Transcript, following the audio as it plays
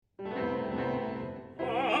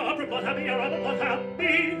Opera plot happy hour, opera plot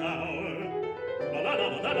happy hour. La la la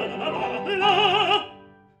la la la la la la.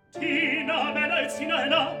 Tina, Mena, it's Tina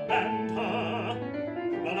and Amanda.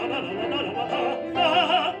 La la la la la la la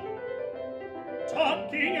la.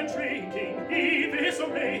 Talking and drinking,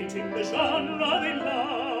 eviscerating the genre they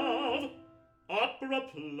love. Opera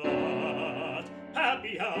plot,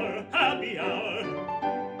 happy hour, happy hour.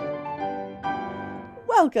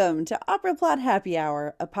 Welcome to Opera Plot Happy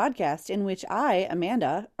Hour, a podcast in which I,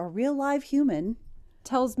 Amanda, a real live human,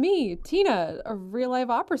 tells me, Tina, a real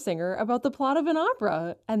live opera singer, about the plot of an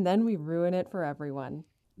opera, and then we ruin it for everyone.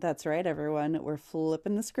 That's right, everyone. We're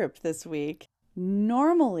flipping the script this week.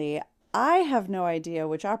 Normally, I have no idea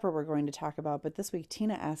which opera we're going to talk about, but this week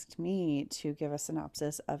Tina asked me to give a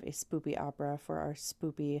synopsis of a spoopy opera for our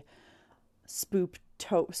spoopra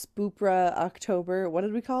October. What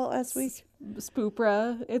did we call it last week?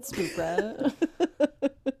 Spoopra. It's Spoopra.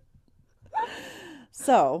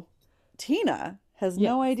 So, Tina has Yes.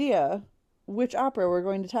 no idea which opera we're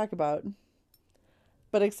going to talk about.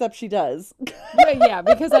 But except she does. Yeah,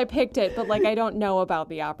 because I picked it, but I don't know about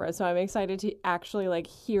the opera, so I'm excited to actually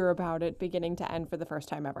hear about it beginning to end for the first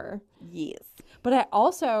time ever. Yes. But I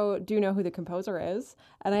also do know who the composer is,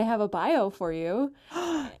 and I have a bio for you.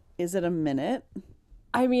 Is it a minute?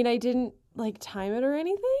 I mean, I didn't time it or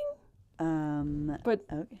anything, but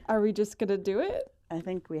Okay. are we just gonna do it? I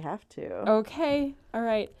think we have to. Okay. All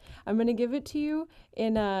right. I'm going to give it to you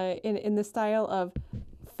in the style of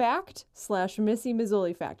fact / Missy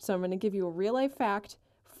Mazzoli fact. So I'm going to give you a real life fact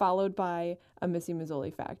followed by a Missy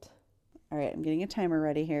Mazzoli fact. All right, I'm getting a timer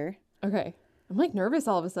ready here. Okay. I'm nervous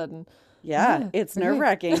all of a sudden. Yeah, it's okay.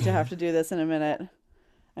 nerve-wracking to have to do this in a minute.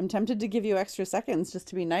 I'm tempted to give you extra seconds just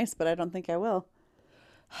to be nice, but I don't think I will.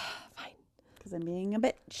 Fine. Because I'm being a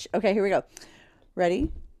bitch. Okay, here we go. Ready?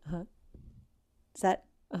 Uh-huh. Set?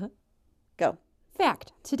 Uh-huh. Go.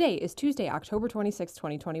 Fact. Today is Tuesday, October 26,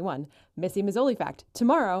 2021. Missy Mazzoli fact.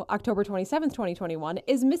 Tomorrow, October 27th, 2021,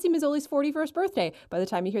 is Missy Mazzoli's 41st birthday. By the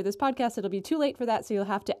time you hear this podcast, it'll be too late for that, so you'll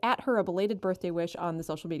have to @ her a belated birthday wish on the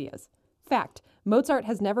social medias. Fact. Mozart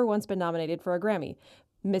has never once been nominated for a Grammy.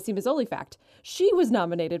 Missy Mazzoli fact. She was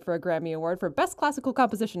nominated for a Grammy Award for Best Classical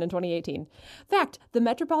Composition in 2018. Fact. The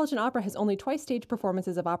Metropolitan Opera has only twice staged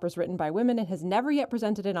performances of operas written by women and has never yet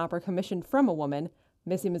presented an opera commissioned from a woman.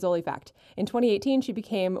 Missy Mazzoli fact. In 2018, she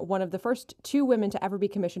became one of the first 2 women to ever be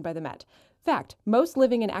commissioned by the Met. Fact. Most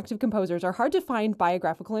living and active composers are hard to find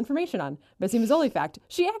biographical information on. Missy Mazzoli fact.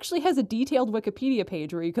 She actually has a detailed Wikipedia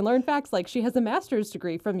page where you can learn facts like she has a master's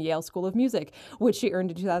degree from Yale School of Music, which she earned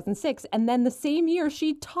in 2006, and then the same year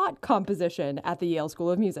she taught composition at the Yale School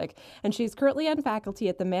of Music. And she's currently on faculty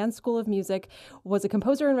at the Mann School of Music, was a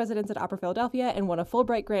composer in residence at Opera Philadelphia, and won a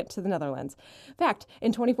Fulbright grant to the Netherlands. Fact.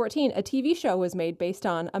 In 2014, a TV show was made based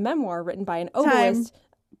on a memoir written by an oboist.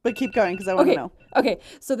 But keep going because I want to know. Okay,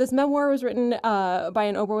 so this memoir was written by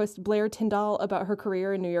an oboist, Blair Tyndall, about her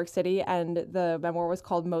career in New York City, and the memoir was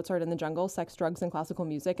called Mozart in the Jungle, Sex, Drugs, and Classical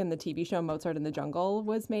Music, and the TV show Mozart in the Jungle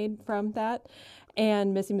was made from that.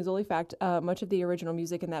 And Missy Mazzoli fact, much of the original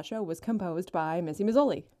music in that show was composed by Missy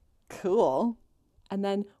Mazzoli. Cool. And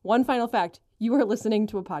then one final fact, you are listening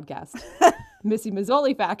to a podcast. Missy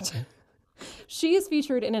Mazzoli fact. She is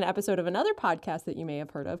featured in an episode of another podcast that you may have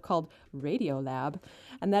heard of called Radio Lab.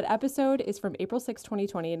 And that episode is from April 6,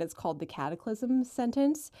 2020, and it's called The Cataclysm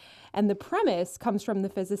Sentence. And the premise comes from the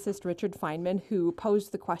physicist Richard Feynman, who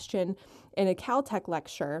posed the question in a Caltech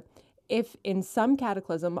lecture: if in some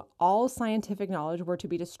cataclysm all scientific knowledge were to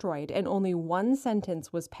be destroyed and only one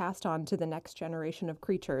sentence was passed on to the next generation of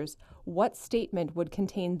creatures, what statement would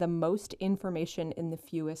contain the most information in the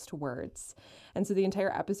fewest words? And so the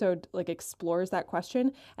entire episode explores that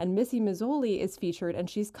question, and Missy Mazzoli is featured, and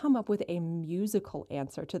she's come up with a musical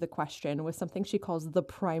answer to the question with something she calls the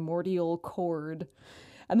primordial chord.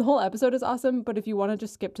 And the whole episode is awesome, but if you want to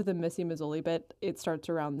just skip to the Missy Mazzoli bit, it starts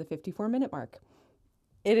around the 54-minute mark.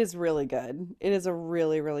 It is really good. It is a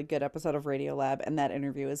really, really good episode of Radio Lab, and that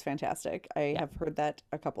interview is fantastic. I have heard that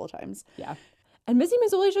a couple of times. Yeah. And Missy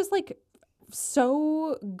Mazzoli is just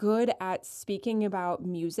so good at speaking about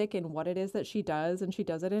music and what it is that she does, and she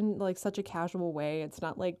does it in such a casual way. It's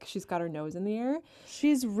not like she's got her nose in the air.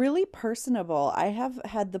 She's really personable. I have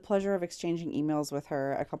had the pleasure of exchanging emails with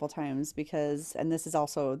her a couple times because, and this is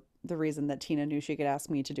also the reason that Tina knew she could ask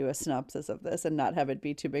me to do a synopsis of this and not have it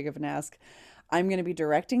be too big of an ask. I'm going to be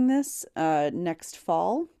directing this next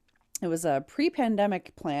fall. It was a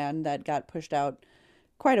pre-pandemic plan that got pushed out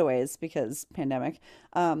quite a ways because pandemic.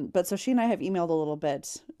 But so she and I have emailed a little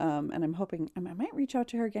bit, and I'm hoping I might reach out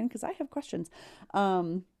to her again because I have questions.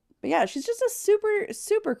 But yeah, she's just a super,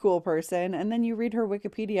 super cool person. And then you read her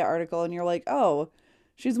Wikipedia article and you're like, oh,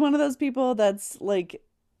 She's one of those people that's like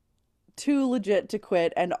too legit to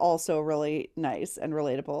quit and also really nice and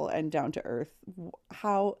relatable and down to earth.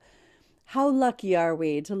 How lucky are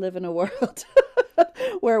we to live in a world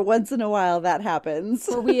where once in a while that happens?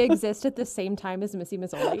 Where we exist at the same time as Missy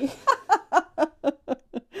Mazzoli.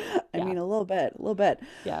 I mean, a little bit, a little bit.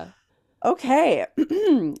 Yeah. Okay.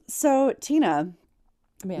 So, Tina,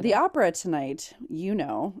 Amanda. the opera tonight, you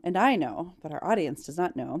know, and I know, but our audience does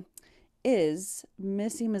not know, is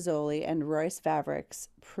Missy Mazzoli and Royce Vavrick's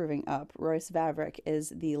Proving Up. Royce Vavrick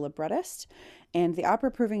is the librettist, and the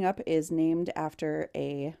opera Proving Up is named after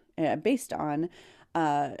based on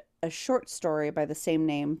a short story by the same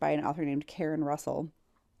name by an author named Karen Russell.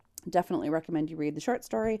 Definitely recommend you read the short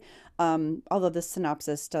story. Although the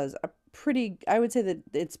synopsis does I would say that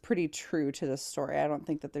it's pretty true to the story. I don't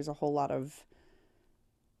think that there's a whole lot of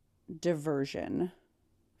diversion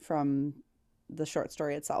from the short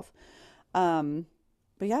story itself. But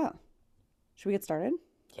yeah, should we get started?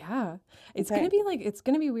 Yeah. It's Okay.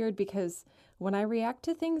 gonna be weird because when I react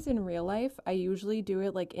to things in real life, I usually do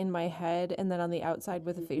it like in my head and then on the outside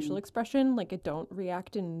with a facial expression. Like I don't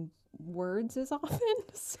react in words as often.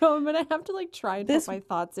 So I'm gonna have to like try and This- put my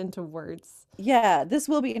thoughts into words. Yeah, this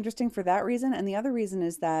will be interesting for that reason. And the other reason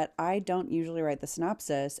is that I don't usually write the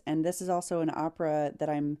synopsis. And this is also an opera that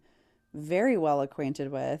I'm very well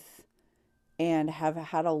acquainted with and have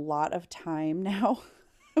had a lot of time now.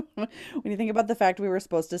 When you think about the fact we were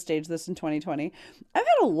supposed to stage this in 2020, I've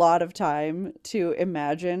had a lot of time to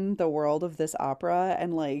imagine the world of this opera.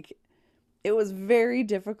 And like, it was very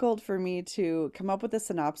difficult for me to come up with a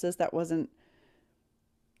synopsis that wasn't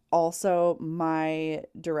also my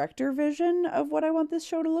director vision of what I want this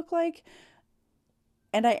show to look like.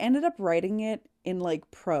 And I ended up writing it in like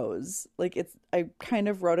prose. I kind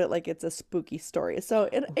of wrote it like it's a spooky story. So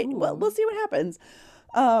well, we'll see what happens.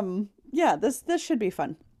 Yeah, this should be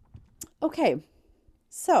fun. Okay.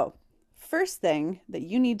 So, first thing that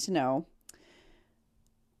you need to know.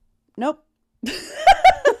 Nope.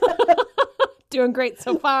 Doing great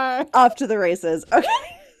so far. Off to the races. Okay.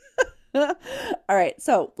 All right,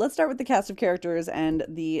 so let's start with the cast of characters and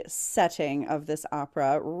the setting of this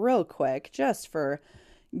opera real quick, just for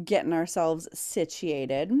getting ourselves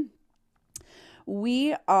situated.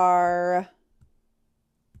 We are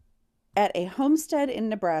at a homestead in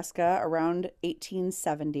Nebraska around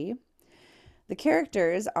 1870. The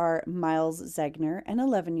characters are Miles Zegner, an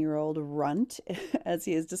 11-year-old runt, as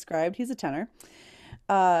he is described. He's a tenor.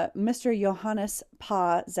 Mr. Johannes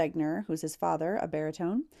Pa Zegner, who's his father, a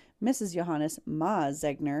baritone. Mrs. Johannes Ma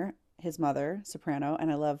Zegner, his mother, soprano.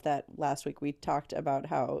 And I love that last week we talked about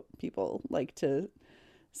how people like to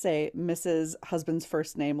say Mrs. husband's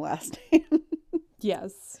first name, last name.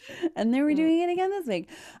 Yes. And they were doing it again this week.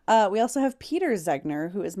 We also have Peter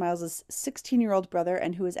Zegner, who is Miles's 16-year-old brother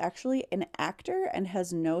and who is actually an actor and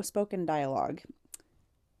has no spoken dialogue,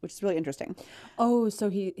 which is really interesting. Oh, so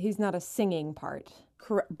he's not a singing part.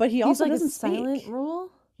 Correct. But he He's also like a doesn't silent speak.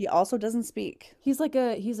 role. He also doesn't speak. He's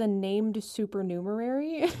a named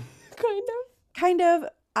supernumerary, kind of. Kind of.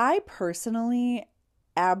 I personally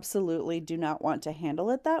absolutely do not want to handle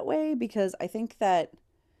it that way because I think that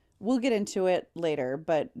we'll get into it later,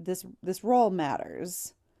 but this role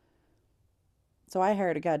matters. So I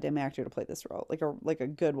hired a goddamn actor to play this role, like a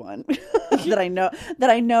good one that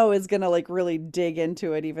I know is gonna like really dig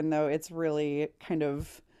into it, even though it's really kind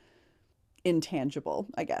of intangible,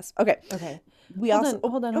 I guess. Okay.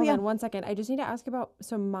 Hold on, yeah. 1 second. I just need to ask about,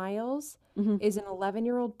 so Miles Mm-hmm. is an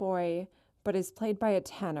 11-year-old boy, but is played by a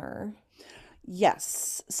tenor.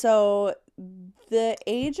 Yes. So the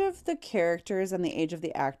age of the characters and the age of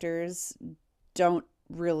the actors don't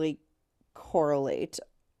really correlate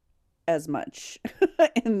as much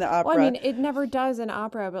in the opera. Well, I mean, it never does in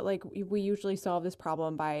opera, but like we usually solve this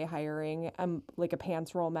problem by hiring like a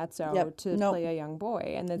pants roll mezzo Yep. to Nope. play a young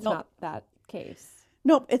boy, and it's Nope. not that case.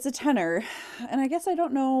 Nope, it's a tenor. And I guess I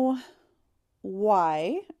don't know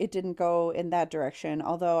why it didn't go in that direction,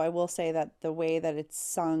 although I will say that the way that it's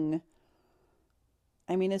sung,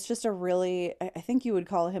 I mean, it's just I think you would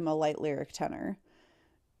call him a light lyric tenor.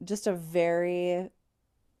 Just a very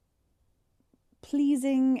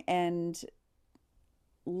pleasing and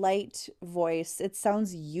light voice. It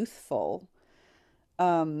sounds youthful.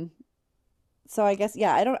 So I guess,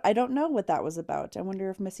 yeah, I don't know what that was about. I wonder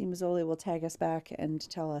if Missy Mazzoli will tag us back and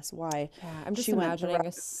tell us why. Yeah, I'm just she went the imagining a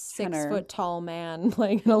route tenor. 6-foot tall man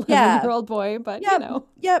playing an Yeah. 11-year-old boy, but Yep. you know.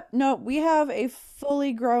 Yep. No, we have a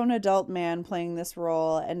fully grown adult man playing this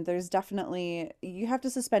role, and there's definitely, you have to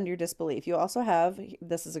suspend your disbelief. You also have,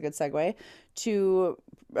 this is a good segue, to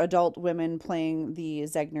adult women playing the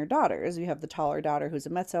Zegner daughters. You have the taller daughter who's a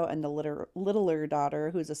mezzo and the littler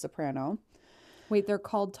daughter who's a soprano. Wait, they're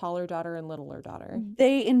called taller daughter and littler daughter.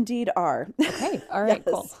 They indeed are. Okay. All right.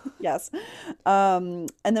 Cool. Yes. And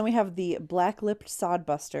then we have the black-lipped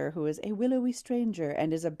sodbuster, who is a willowy stranger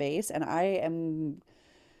and is a bass. And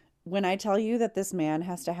when I tell you that this man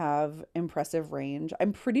has to have impressive range,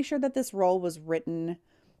 I'm pretty sure that this role was written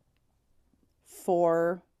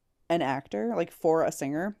for an actor, like for a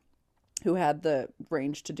singer who had the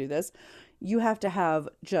range to do this. You have to have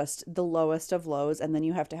just the lowest of lows, and then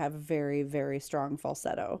you have to have very, very strong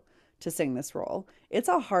falsetto to sing this role. It's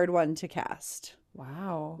a hard one to cast.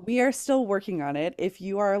 Wow. We are still working on it. If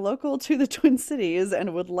you are local to the Twin Cities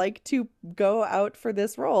and would like to go out for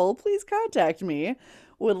this role, please contact me.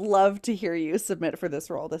 Would love to hear you submit for this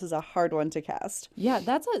role. This is a hard one to cast. Yeah,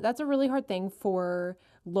 that's a really hard thing for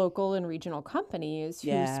local and regional companies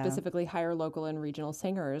who specifically hire local and regional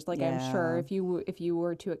singers. Like I'm sure if you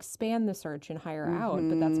were to expand the search and hire out,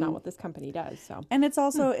 but that's not what this company does. So And it's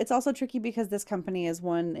also tricky because this company is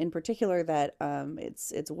one in particular that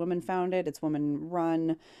it's woman founded, it's woman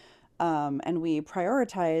run, and we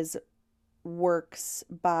prioritize works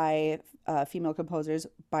by female composers,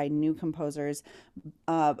 by new composers,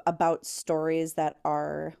 about stories that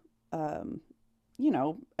are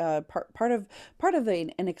part of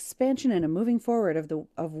an expansion and a moving forward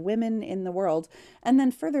of women in the world. And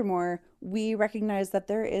then furthermore, we recognize that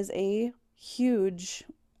there is a huge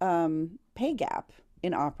pay gap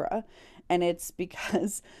in opera, and it's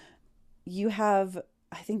because you have,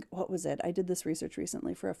 I think, what was it? I did this research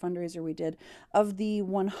recently for a fundraiser we did. Of the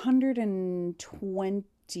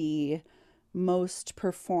 120 most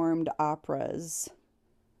performed operas,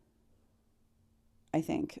 I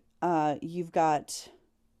think, you've got,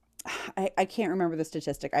 I can't remember the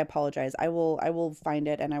statistic. I apologize. I will find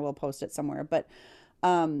it and I will post it somewhere. But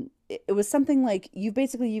it was something like you've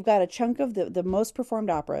got a chunk of the most performed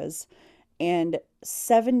operas, and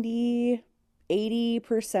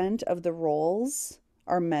 70-80% of the roles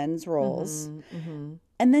are men's roles.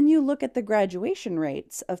 And then you look at the graduation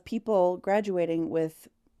rates of people graduating with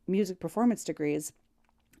music performance degrees,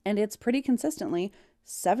 and it's pretty consistently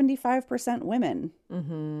 75% women.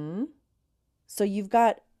 So you've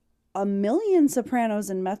got a million sopranos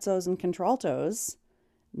and mezzos and contraltos,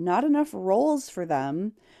 not enough roles for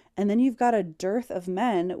them. And then you've got a dearth of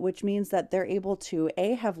men, which means that they're able to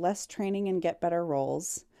A, have less training and get better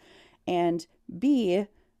roles, and B,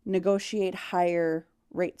 negotiate higher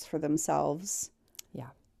rates for themselves. Yeah.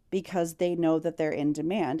 Because they know that they're in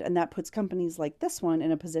demand. And that puts companies like this one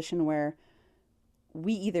in a position where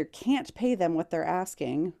we either can't pay them what they're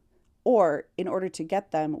asking, or in order to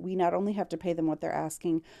get them, we not only have to pay them what they're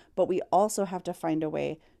asking, but we also have to find a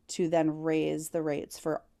way to then raise the rates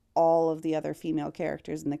for all of the other female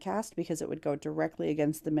characters in the cast, because it would go directly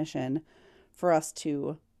against the mission for us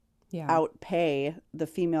to outpay the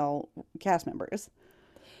female cast members.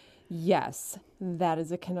 Yes, that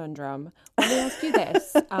is a conundrum. Let me ask you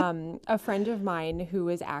this. A friend of mine who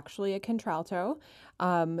is actually a contralto,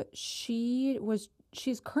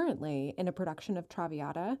 she's currently in a production of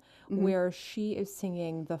Traviata where she is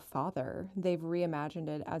singing the father. They've reimagined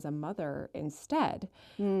it as a mother instead.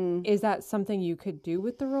 Is that something you could do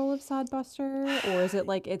with the role of Sodbuster? Or is it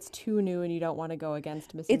like it's too new and you don't want to go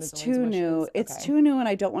against Missy Mazzoli's wishes? It's too new. Okay. It's too new, and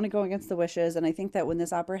I don't want to go against the wishes. And I think that when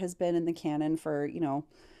this opera has been in the canon for,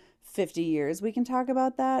 50 years, we can talk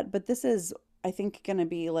about that. But this is, I think, going to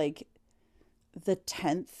be like the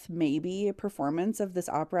 10th maybe performance of this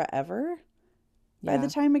opera ever by the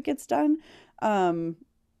time it gets done. And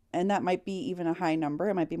that might be even a high number.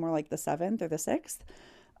 It might be more like the 7th or the 6th.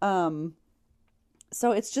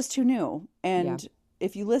 So it's just too new. And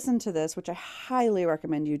if you listen to this, which I highly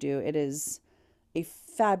recommend you do, it is a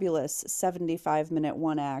fabulous 75-minute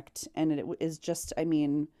one act. And it is just,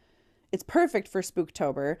 it's perfect for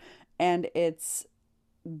Spooktober, and it's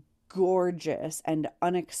gorgeous and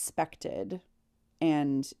unexpected,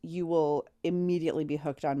 and you will immediately be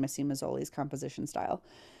hooked on Missy Mazzoli's composition style.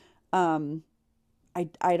 I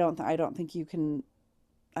don't think you can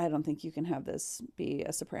have this be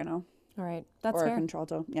a soprano. All right, that's or fair. a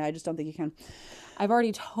contralto. Yeah, I just don't think you can. I've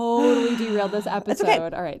already totally derailed this episode. Okay.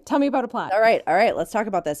 All right, tell me about a plot. All right, let's talk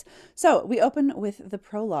about this. So we open with the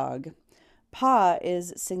prologue. Pa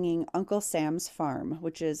is singing Uncle Sam's Farm,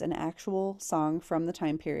 which is an actual song from the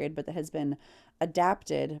time period, but that has been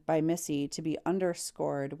adapted by Missy to be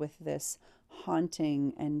underscored with this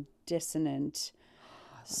haunting and dissonant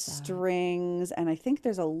strings. And I think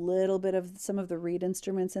there's a little bit of some of the reed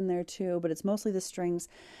instruments in there too, but it's mostly the strings.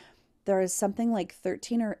 There is something like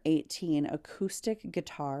 13 or 18 acoustic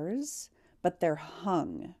guitars, but they're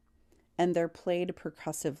hung and they're played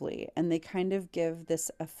percussively, and they kind of give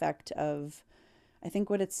this effect of, I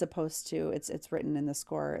think what it's supposed to, it's written in the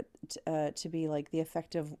score to be like the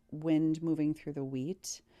effect of wind moving through the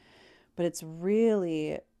wheat, but it's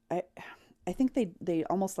really, I think they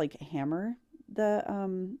almost like hammer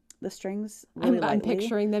the strings really I'm lightly.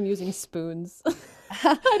 picturing them using spoons.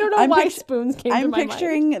 I don't know I'm why pict- spoons came to I'm my mind.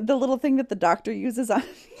 picturing the little thing that the doctor uses on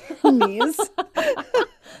your knees.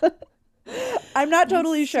 I'm not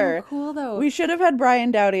totally sure. So cool though. We should have had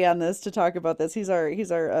Brian Dowdy on this to talk about this. He's our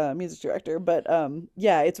music director, but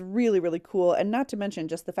yeah, it's really really cool, and not to mention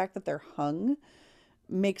just the fact that they're hung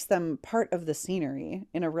makes them part of the scenery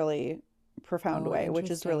in a really profound way, which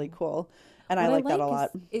is really interesting. cool, and I What like that a is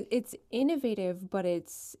lot. it's innovative, but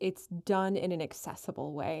it's done in an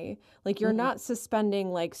accessible way. Like you're not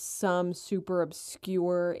suspending like some super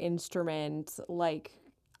obscure instrument, like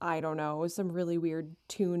I don't know, some really weird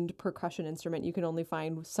tuned percussion instrument you can only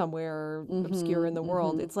find somewhere obscure in the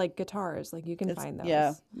world. It's like guitars, like you can find those.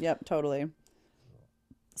 Yeah, yep, totally.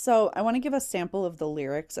 So I want to give a sample of the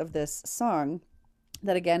lyrics of this song,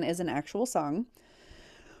 that again is an actual song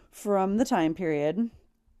from the time period.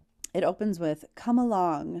 It opens with, come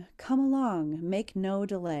along, make no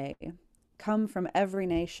delay. Come from every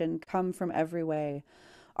nation, come from every way.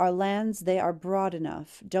 Our lands, they are broad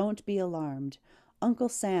enough, don't be alarmed. Uncle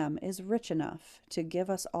Sam is rich enough to give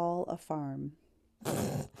us all a farm.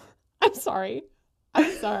 I'm sorry.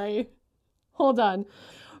 I'm sorry. Hold on.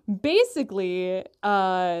 Basically,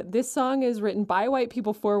 this song is written by white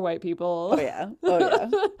people for white people. Oh yeah, oh yeah,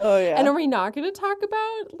 oh yeah. And are we not going to talk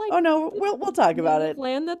about like Oh no, we'll talk about it.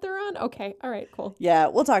 land that they're on? Okay, all right, cool. Yeah,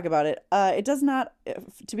 we'll talk about it. It does not,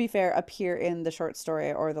 to be fair, appear in the short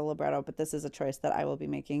story or the libretto, but this is a choice that I will be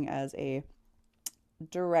making as a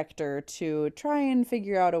director to try and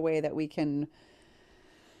figure out a way that we can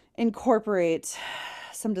incorporate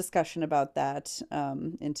some discussion about that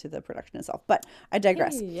into the production itself. But I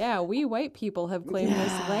digress. Hey, yeah, we white people have claimed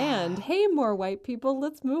this land. Hey, more white people,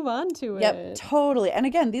 let's move on to Yep, it. totally. And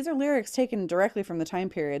again, these are lyrics taken directly from the time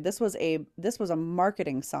period. This was a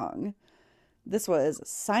marketing song. This was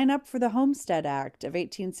Sign Up for the Homestead Act of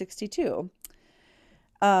 1862.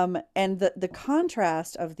 And the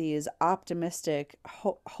contrast of these optimistic,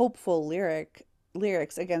 hopeful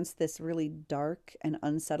lyrics against this really dark and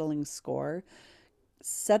unsettling score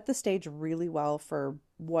set the stage really well for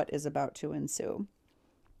what is about to ensue.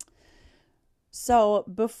 So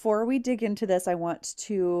before we dig into this, I want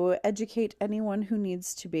to educate anyone who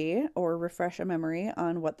needs to be, or refresh a memory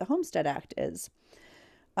on what the Homestead Act is.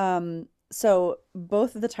 So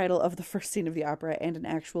both the title of the first scene of the opera and an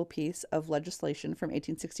actual piece of legislation from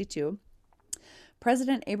 1862.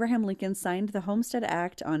 President Abraham Lincoln signed the Homestead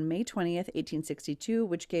Act on May 20th, 1862,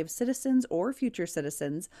 which gave citizens or future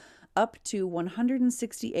citizens up to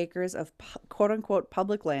 160 acres of quote-unquote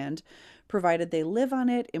public land, provided they live on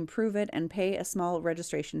it, improve it, and pay a small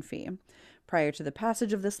registration fee. Prior to the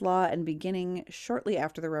passage of this law and beginning shortly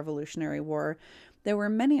after the Revolutionary War, there were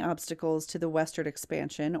many obstacles to the westward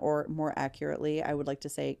expansion, or more accurately, I would like to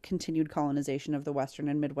say continued colonization of the western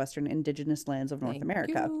and midwestern indigenous lands of North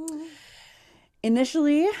America. You.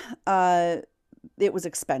 Initially, it was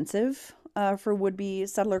expensive for would-be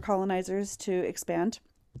settler colonizers to expand.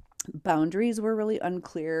 Boundaries were really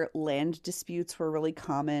unclear. Land disputes were really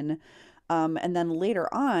common. And then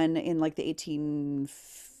later on, in like the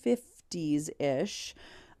 1850s-ish,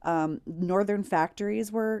 northern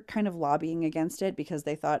factories were kind of lobbying against it because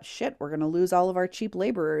they thought, shit, we're going to lose all of our cheap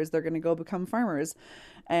laborers. They're going to go become farmers.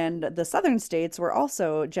 And the southern states were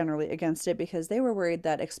also generally against it because they were worried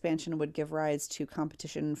that expansion would give rise to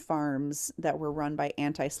competition farms that were run by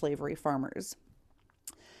anti-slavery farmers.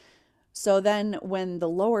 So then when the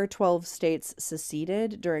lower 12 states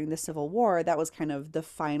seceded during the Civil War, that was kind of the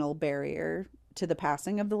final barrier to the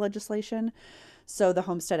passing of the legislation. So the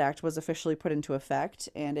Homestead Act was officially put into effect,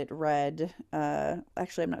 and it read,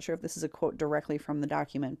 actually, I'm not sure if this is a quote directly from the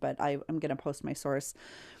document, but I'm going to post my source.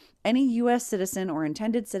 Any U.S. citizen or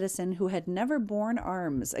intended citizen who had never borne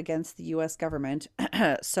arms against the U.S. government,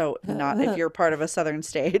 so not if you're part of a southern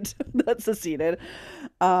state that seceded,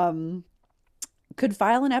 could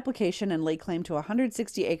file an application and lay claim to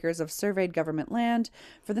 160 acres of surveyed government land.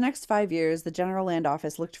 For the next 5 years, the General Land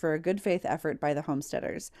Office looked for a good faith effort by the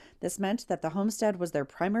homesteaders. This meant that the homestead was their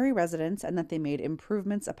primary residence and that they made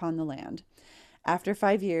improvements upon the land. After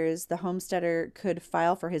 5 years, the homesteader could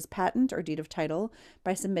file for his patent or deed of title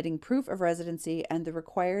by submitting proof of residency and the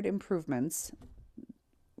required improvements,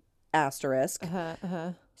 asterisk,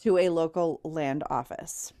 to a local land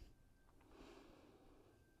office.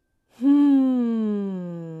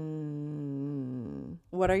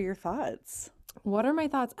 What are your thoughts? What are my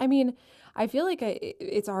thoughts? I mean, I feel like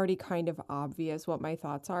it's already kind of obvious what my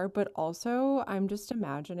thoughts are, but also I'm just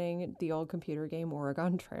imagining the old computer game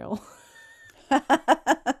Oregon Trail.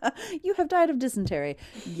 You have died of dysentery.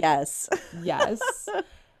 Yes. Yes.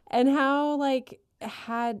 And how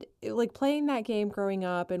had playing that game growing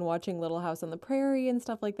up and watching Little House on the Prairie and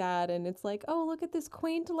stuff like that, and it's like, oh, look at this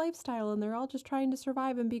quaint lifestyle, and they're all just trying to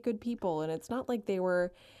survive and be good people, and it's not like they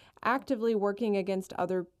were actively working against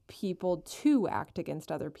other people to act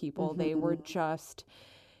against other people. They were just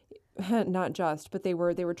not just, but they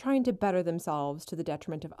were trying to better themselves to the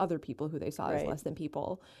detriment of other people who they saw as Right. less than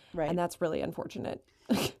people. Right. And that's really unfortunate.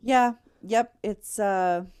 Yeah. Yep. It's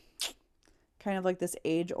kind of like this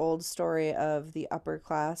age-old story of the upper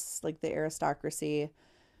class, like the aristocracy,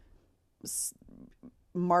 s-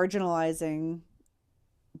 marginalizing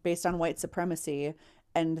based on white supremacy,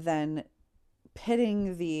 and then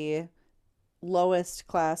pitting the lowest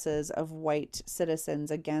classes of white citizens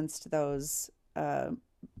against those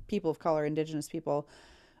people of color, indigenous people,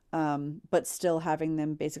 but still having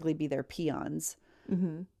them basically be their peons.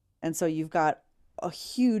 Mm-hmm. And so you've got a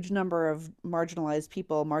huge number of marginalized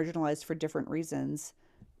people, marginalized for different reasons,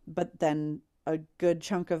 but then a good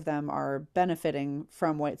chunk of them are benefiting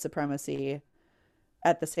from white supremacy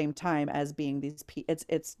at the same time as being these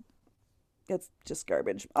it's just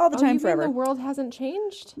garbage all the Oh, time, you forever. mean the world hasn't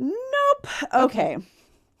changed? Nope. Okay.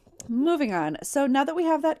 Moving on. So now that we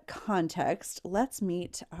have that context, let's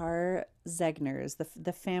meet our Zegners,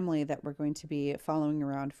 the family that we're going to be following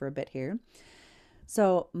around for a bit here.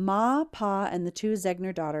 So Ma, Pa, and the two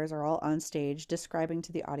Zegner daughters are all on stage describing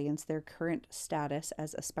to the audience their current status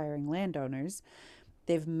as aspiring landowners.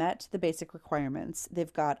 They've met the basic requirements.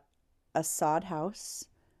 They've got a sod house,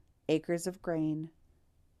 acres of grain,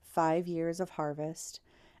 5 years of harvest,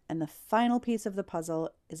 and the final piece of the puzzle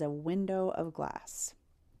is a window of glass.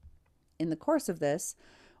 In the course of this,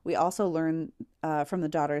 we also learn from the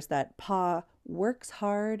daughters that Pa works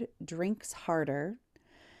hard, drinks harder,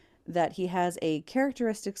 that he has a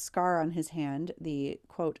characteristic scar on his hand, the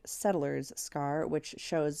quote settler's scar, which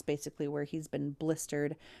shows basically where he's been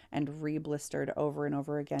blistered and re-blistered over and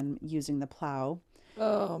over again using the plow.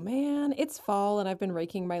 Oh man, it's fall and I've been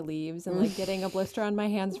raking my leaves and getting a blister on my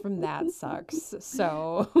hands from that sucks.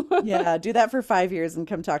 So Yeah, do that for 5 years and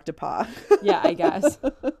come talk to Pa. yeah, I guess.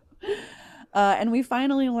 And we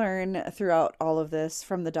finally learn throughout all of this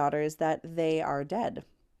from the daughters that they are dead.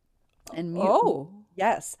 And Oh.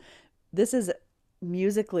 yes, this is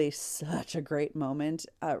musically such a great moment.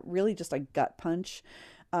 Really just a gut punch.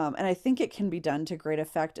 And I think it can be done to great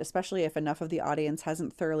effect, especially if enough of the audience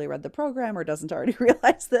hasn't thoroughly read the program or doesn't already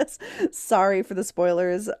realize this. Sorry for the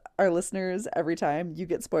spoilers, our listeners. Every time you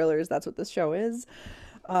get spoilers, that's what this show is.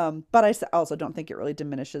 But I also don't think it really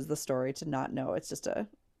diminishes the story to not know. It's just a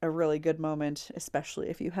really good moment, especially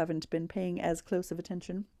if you haven't been paying as close of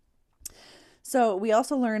attention. So we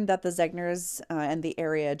also learned that the Zegners and the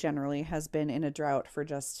area generally has been in a drought for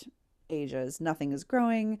just ages. Nothing is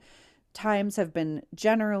growing. Times have been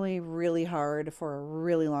generally really hard for a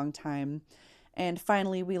really long time. And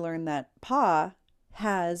finally, we learn that Pa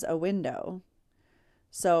has a window.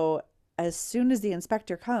 So as soon as the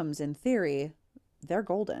inspector comes, in theory, they're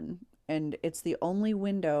golden. And it's the only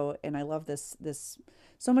window, and I love this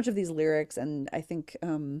so much of these lyrics, and I think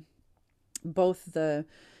both the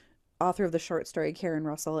author of the short story, Karen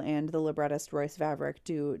Russell, and the librettist, Royce Vavrick,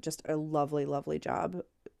 do just a lovely, lovely job.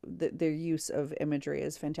 Their use of imagery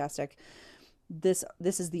is fantastic. This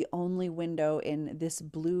is the only window in this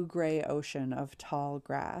blue-gray ocean of tall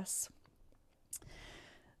grass.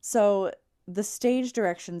 So the stage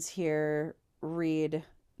directions here read,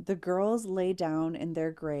 "The girls lay down in their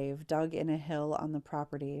grave dug in a hill on the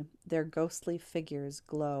property. Their ghostly figures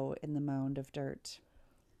glow in the mound of dirt."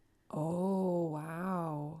 Oh,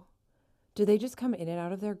 wow. Do they just come in and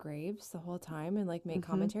out of their graves the whole time and make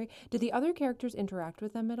commentary? Do the other characters interact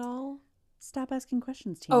with them at all? Stop asking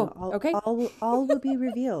questions, Tina. Oh, okay. All will be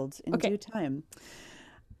revealed in Okay. due time.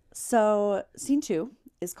 So, scene 2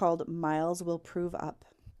 is called Miles Will Prove Up.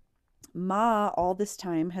 Ma, all this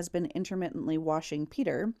time, has been intermittently washing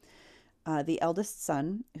Peter, the eldest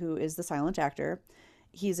son, who is the silent actor.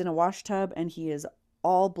 He's in a wash tub and he is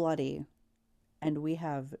all bloody, and we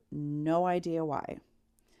have no idea why.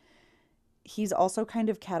 He's also kind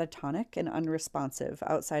of catatonic and unresponsive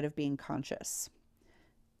outside of being conscious.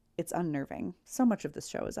 It's unnerving. So much of this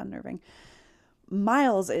show is unnerving.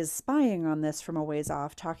 Miles is spying on this from a ways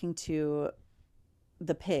off, talking to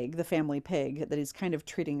the pig, the family pig, that he's kind of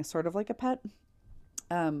treating sort of like a pet,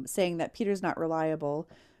 saying that Peter's not reliable,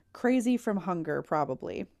 crazy from hunger,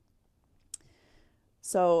 probably.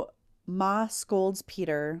 So Ma scolds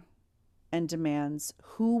Peter and demands,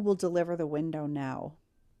 "Who will deliver the window now?"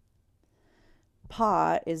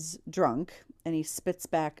 Pa is drunk and he spits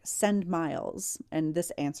back, "Send Miles." And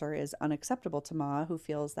this answer is unacceptable to Ma, who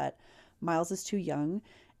feels that Miles is too young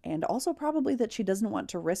and also probably that she doesn't want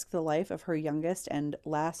to risk the life of her youngest and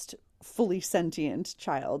last fully sentient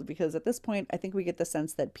child, because at this point I think we get the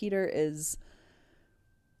sense that Peter is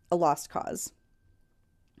a lost cause.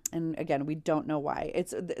 And again, we don't know why.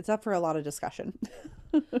 It's up for a lot of discussion.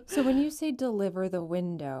 So when you say deliver the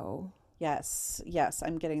window, Yes,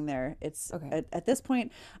 I'm getting there. It's Okay. at this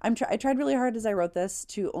point, I tried really hard as I wrote this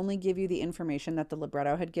to only give you the information that the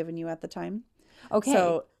libretto had given you at the time. okay.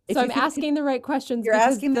 So if So you I'm think asking the right questions you're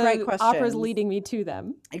because asking the right opera's questions. leading me to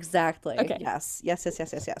them. Exactly. Okay. Yes.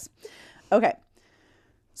 Okay.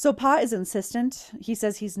 So Pa is insistent. He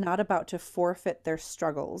says he's not about to forfeit their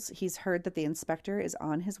struggles. He's heard that the inspector is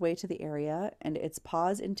on his way to the area, and it's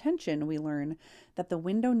Pa's intention, we learn, that the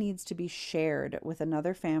window needs to be shared with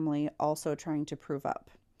another family also trying to prove up.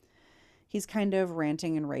 He's kind of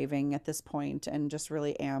ranting and raving at this point and just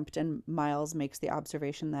really amped, and Miles makes the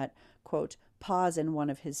observation that, quote, "Pa's in one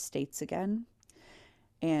of his states again."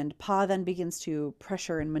 And Pa then begins to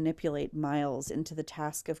pressure and manipulate Miles into the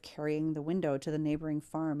task of carrying the window to the neighboring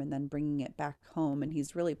farm and then bringing it back home. And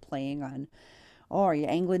he's really playing on, "Oh, are you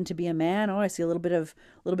angling to be a man? Oh, I see a little bit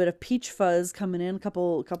of peach fuzz coming in,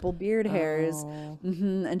 couple beard hairs." Oh.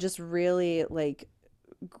 And just really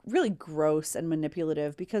really gross and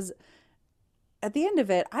manipulative, because at the end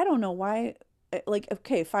of it, I don't know why. Like,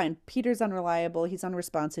 okay, fine, Peter's unreliable, he's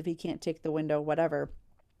unresponsive, he can't take the window, whatever.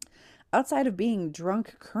 Outside of being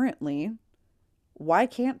drunk currently, why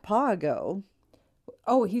can't Pa go?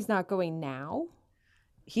 Oh, he's not going now?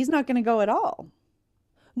 He's not going to go at all.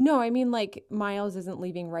 No, I mean like Miles isn't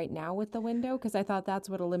leaving right now with the window because I thought that's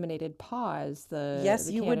what eliminated Pa as Yes,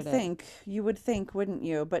 the you would candidate. think. You would think, wouldn't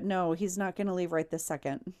you? But no, he's not going to leave right this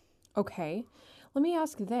second. Okay. Let me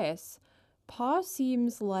ask this. Pa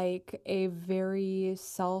seems like a very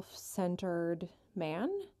self-centered man.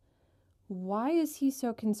 Why is he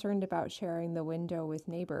so concerned about sharing the window with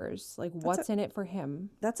neighbors? Like, what's in it for him?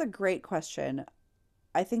 That's a great question.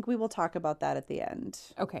 I think we will talk about that at the end.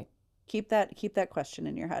 Okay. Keep that question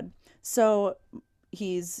in your head. So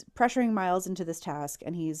he's pressuring Miles into this task,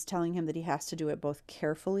 and he's telling him that he has to do it both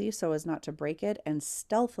carefully so as not to break it and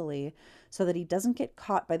stealthily so that he doesn't get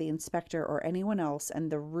caught by the inspector or anyone else, and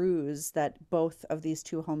the ruse that both of these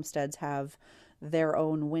two homesteads have their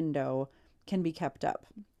own window can be kept up.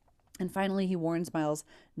 And finally, he warns Miles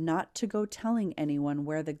not to go telling anyone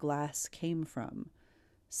where the glass came from,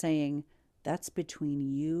 saying, "That's between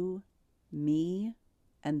you, me,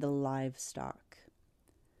 and the livestock."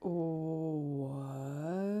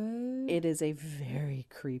 What? It is a very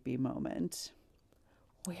creepy moment.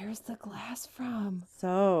 Where's the glass from?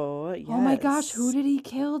 So, yes. Oh my gosh, who did he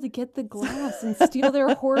kill to get the glass and steal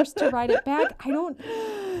their horse to ride it back? I don't.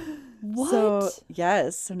 What? So,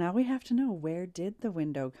 yes. So now we have to know, where did the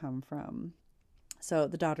window come from? So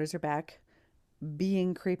the daughters are back,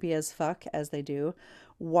 being creepy as fuck, as they do,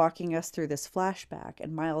 walking us through this flashback.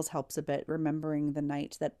 And Miles helps a bit, remembering the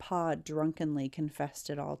night that Pa drunkenly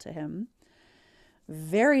confessed it all to him.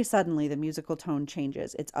 Very suddenly, the musical tone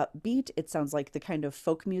changes. It's upbeat. It sounds like the kind of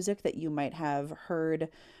folk music that you might have heard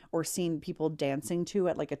or seen people dancing to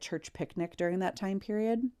at like a church picnic during that time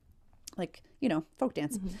period. Like, folk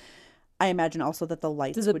dance. I imagine also that the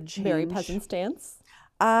lights Does it would change. Mary Peasants dance?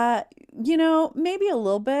 Maybe a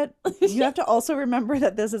little bit. You have to also remember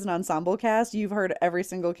that this is an ensemble cast. You've heard every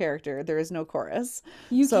single character. There is no chorus.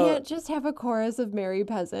 You So- can't just have a chorus of Mary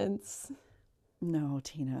Peasants. No,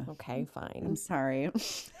 Tina. Okay, I'm fine. sorry.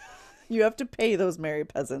 You have to pay those merry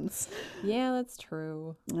peasants. Yeah, that's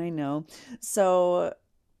true. I know. So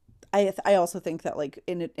I also think that, like,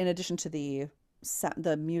 in addition to the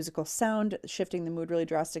musical sound shifting the mood really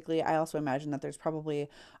drastically, I also imagine that there's probably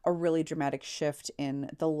a really dramatic shift in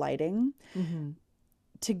the lighting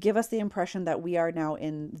to give us the impression that we are now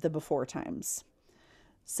in the before times.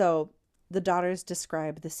 So the daughters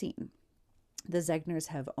describe the scene. The Zegners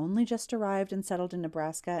have only just arrived and settled in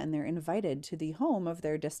Nebraska, and they're invited to the home of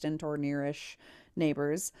their distant or nearish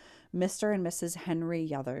neighbors, Mr. and Mrs. Henry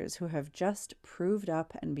Yothers, who have just proved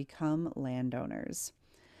up and become landowners.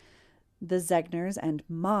 The Zegners, and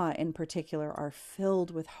Ma in particular, are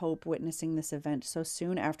filled with hope witnessing this event so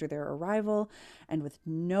soon after their arrival, and with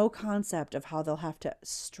no concept of how they'll have to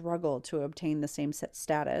struggle to obtain the same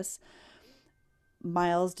status.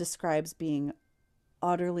 Miles describes being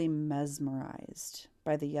utterly mesmerized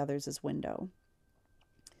by the Yothers' window.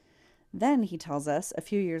 Then, he tells us, a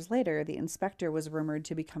few years later, the inspector was rumored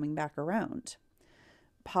to be coming back around.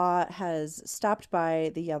 Pa has stopped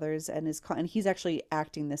by the others and and he's actually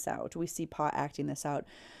acting this out. We see Pa acting this out.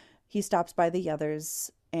 He stops by the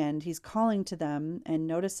others and he's calling to them and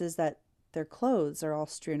notices that their clothes are all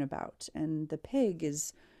strewn about and the pig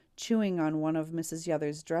is chewing on one of Mrs.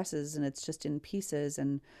 Yother's dresses and it's just in pieces,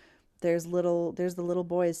 and there's the little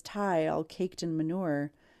boy's tie all caked in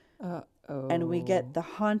manure. And we get the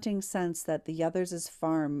haunting sense that the Yothers'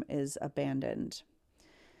 farm is abandoned.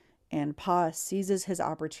 And Pa seizes his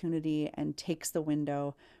opportunity and takes the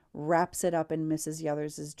window, wraps it up in Mrs.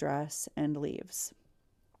 Yothers' dress, and leaves.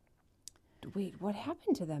 Wait, what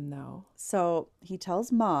happened to them though? So he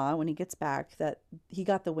tells Ma when he gets back that he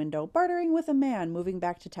got the window bartering with a man moving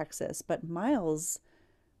back to Texas, but Miles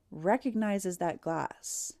recognizes that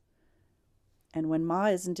glass. And when Ma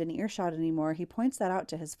isn't in earshot anymore, he points that out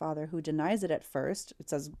to his father, who denies it at first. It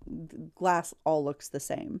says glass all looks the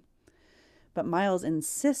same. But Miles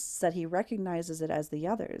insists that he recognizes it as the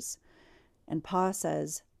others. And Pa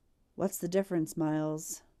says, "What's the difference,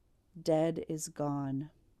 Miles? Dead is gone."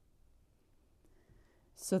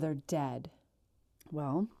 So they're dead.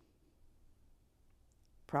 Well,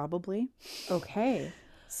 probably. Okay.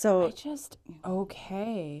 So,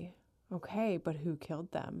 Okay. Okay, but who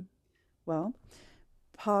killed them? well,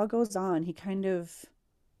 Pa goes on. He kind of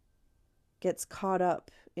gets caught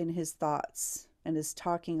up in his thoughts and is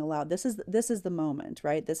talking aloud. This is the moment,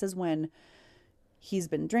 right? This is when he's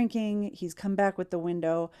been drinking, he's come back with the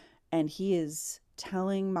window, and he is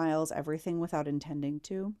telling Miles everything without intending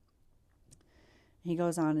to. He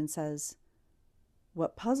goes on and says,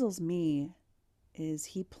 "What puzzles me is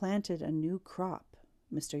he planted a new crop,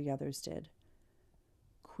 Mr. Yothers did.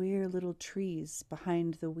 Queer little trees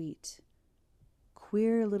behind the wheat.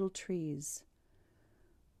 Queer little trees.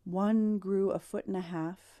 One grew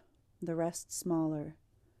 1.5 feet, the rest smaller.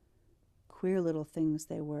 Queer little things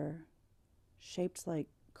they were, shaped like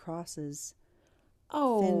crosses.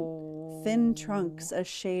 Oh. Thin trunks, a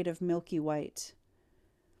shade of milky white.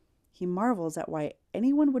 He marvels at why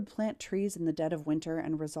anyone would plant trees in the dead of winter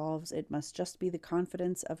and resolves it must just be the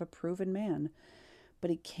confidence of a proven man. But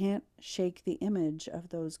he can't shake the image of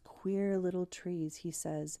those queer little trees, he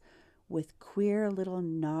says, with queer little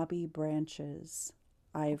knobby branches.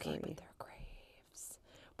 Ivory." Okay,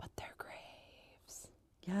 but they're graves.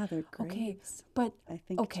 Yeah, they're Okay, graves. but I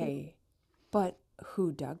think too. okay, but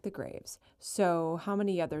who dug the graves? So how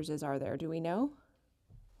many others are there? Do we know?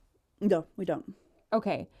 No, we don't.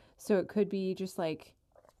 Okay, so it could be just like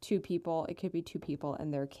two people. It could be two people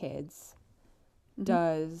and their kids.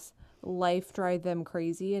 Does life drive them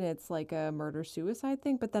crazy and it's like a murder-suicide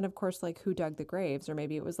thing? But then, of course, like who dug the graves? Or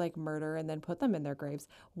maybe it was like murder and then put them in their graves.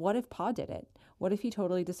 What if Pa did it? What if he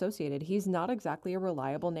totally dissociated? He's not exactly a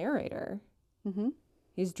reliable narrator. Mm-hmm.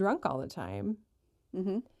 He's drunk all the time.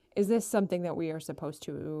 Mm-hmm. Is this something that we are supposed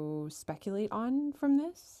to speculate on from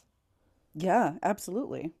this? Yeah,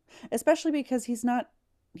 absolutely. Especially because he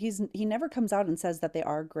never comes out and says that they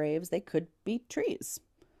are graves. They could be trees.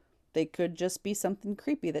 They could just be something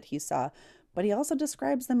creepy that he saw. But he also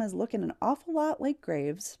describes them as looking an awful lot like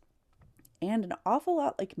graves and an awful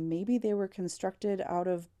lot like maybe they were constructed out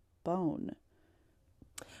of bone.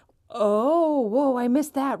 Oh, whoa, I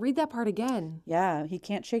missed that. Read that part again. Yeah, he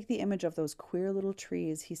can't shake the image of those queer little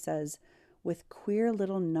trees, he says, with queer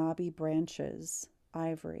little knobby branches.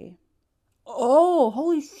 Ivory. Oh,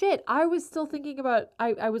 holy shit. I was still thinking about,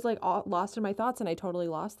 I was like lost in my thoughts and I totally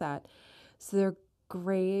lost that. So they're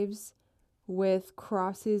graves with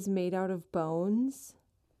crosses made out of bones.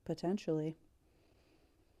 Potentially.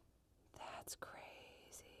 That's crazy.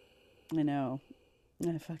 I know.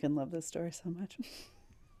 I fucking love this story so much.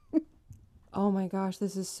 Oh my gosh,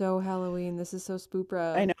 this is so Halloween. This is so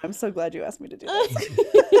spoopra. I know. I'm so glad you asked me to do this.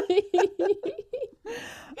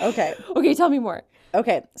 Okay. Okay, tell me more.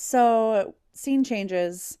 Okay. So scene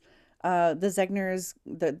changes. The Zegners,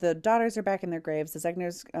 the daughters are back in their graves. The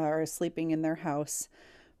Zegners are sleeping in their house.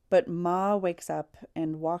 But Ma wakes up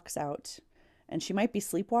and walks out. And she might be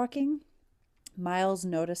sleepwalking. Miles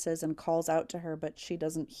notices and calls out to her, but she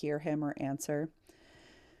doesn't hear him or answer.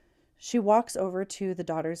 She walks over to the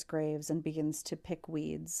daughters' graves and begins to pick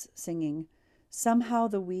weeds, singing, "Somehow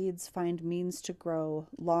the weeds find means to grow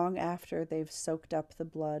long after they've soaked up the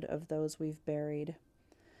blood of those we've buried."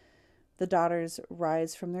 The daughters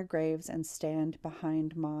rise from their graves and stand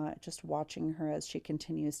behind Ma, just watching her as she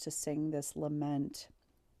continues to sing this lament.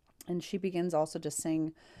 And she begins also to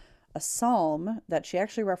sing a psalm that she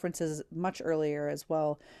actually references much earlier as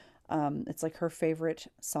well. It's like her favorite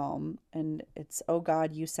psalm, and it's, "Oh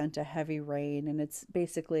God, you sent a heavy rain." And it's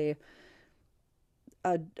basically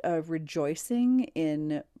a rejoicing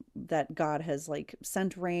in that God has like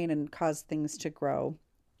sent rain and caused things to grow.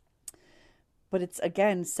 but it's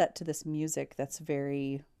again set to this music that's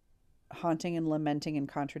very haunting and lamenting and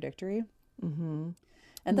contradictory. Mm-hmm.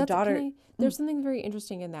 And the daughter, there's something very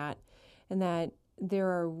interesting in that, there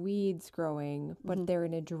are weeds growing, but they're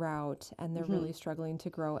in a drought and they're really struggling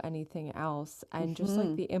to grow anything else. And just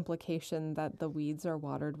like the implication that the weeds are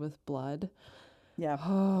watered with blood. yeah.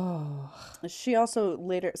 Oh, She also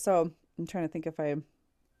later, so I'm trying to think if I,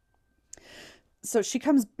 so she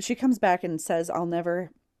comes back and says, I'll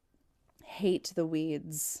never hate the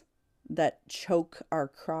weeds that choke our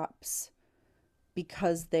crops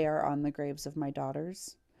because they are on the graves of my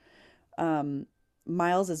daughters.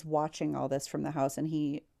 Miles is watching all this from the house, and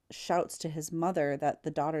he shouts to his mother that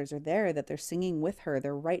the daughters are there, that they're singing with her,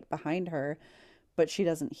 they're right behind her, but she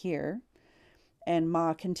doesn't hear. And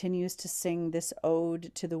Ma continues to sing this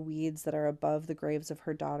ode to the weeds that are above the graves of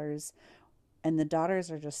her daughters, and the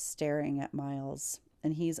daughters are just staring at Miles,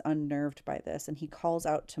 and he's unnerved by this, and he calls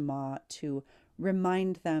out to Ma to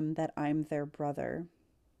remind them that I'm their brother.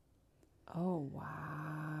 oh,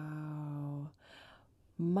 wow.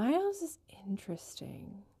 Miles is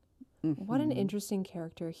interesting. What an interesting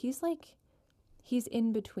character. He's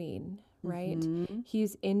in between, right?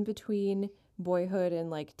 He's in between boyhood and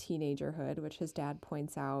like teenagerhood, which his dad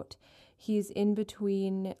points out. He's in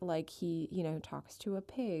between, like, he, talks to a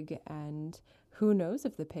pig, and who knows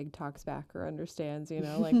if the pig talks back or understands,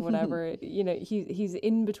 like whatever, he's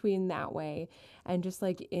in between that way, and just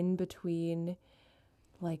like in between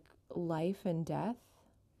like life and death.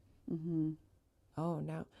 Oh,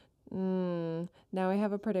 now I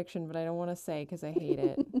have a prediction, but I don't want to say because I hate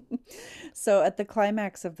it. So at the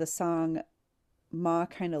climax of the song, Ma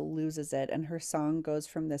kind of loses it, and her song goes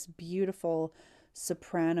from this beautiful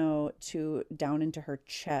soprano to down into her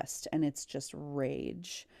chest, and it's just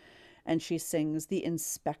rage. And she sings, "The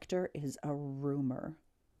inspector is a rumor.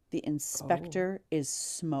 The inspector is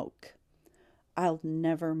smoke. I'll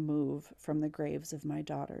never move from the graves of my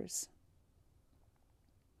daughters."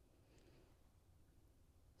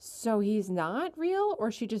 So he's not real,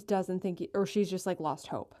 or she just doesn't think, or she's just like lost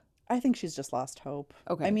hope. I think she's just lost hope.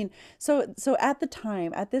 Okay. I mean, so at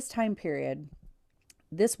this time period,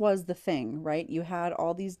 this was the thing, right? You had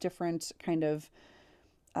all these different kind of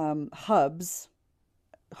hubs,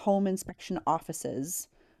 home inspection offices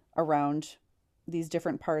around these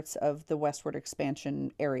different parts of the westward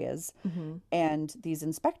expansion areas. And these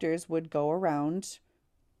inspectors would go around.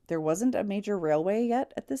 There wasn't a major railway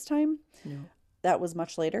yet at this time. No. That was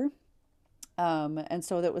much later. And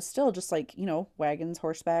so that was still just like, wagons,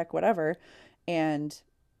 horseback, whatever. And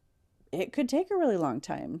it could take a really long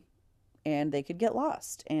time, and they could get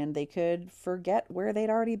lost, and they could forget where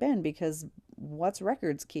they'd already been, because what's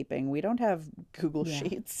records keeping? We don't have Google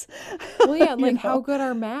Sheets. Well, yeah, like how good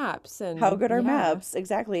are maps, and how good are maps?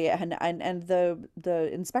 Exactly. And the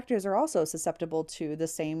inspectors are also susceptible to the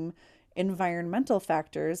same environmental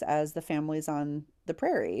factors as the families on the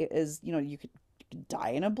prairie. Is, you could die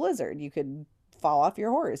in a blizzard, you could fall off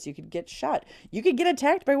your horse, you could get shot, you could get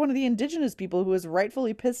attacked by one of the indigenous people who is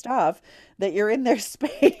rightfully pissed off that you're in their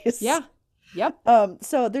space. Yeah. Yep.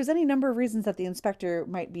 So there's any number of reasons that the inspector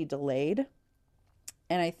might be delayed.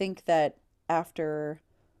 And I think that after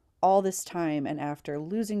all this time, and after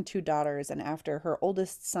losing 2 daughters, and after her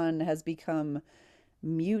oldest son has become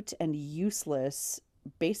mute and useless,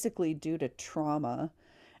 basically due to trauma,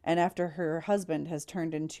 and after her husband has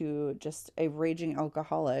turned into just a raging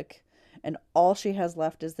alcoholic, and all she has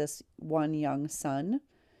left is this one young son,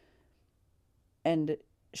 and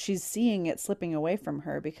she's seeing it slipping away from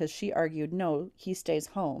her because she argued, no, he stays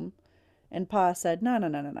home. And Pa said,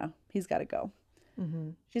 no, he's got to go.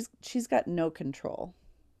 She's got no control.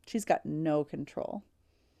 She's got no control.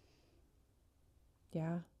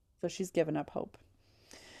 Yeah. So she's given up hope.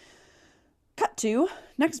 Cut to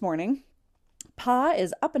next morning. Pa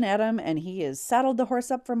is up and at 'em, and he has saddled the horse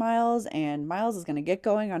up for Miles, and Miles is going to get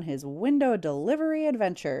going on his window delivery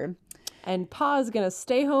adventure. And Pa's going to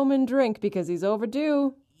stay home and drink because he's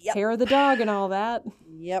overdue. Yep. Hair of the dog and all that.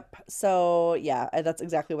 Yep. So, yeah, that's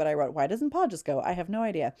exactly what I wrote. Why doesn't Pa just go? I have no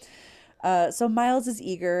idea. So Miles is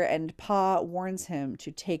eager, and Pa warns him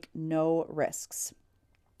to take no risks.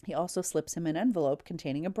 He also slips him an envelope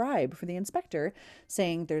containing a bribe for the inspector,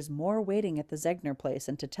 saying there's more waiting at the Zegner place,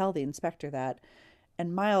 and to tell the inspector that.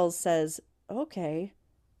 And Miles says, okay,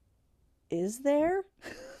 is there?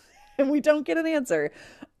 And we don't get an answer.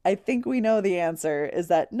 I think we know the answer is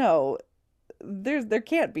that no, there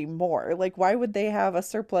can't be more. Like, why would they have a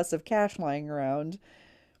surplus of cash lying around?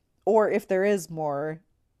 Or if there is more,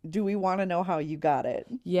 do we want to know how you got it?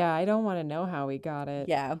 Yeah, I don't want to know how he got it.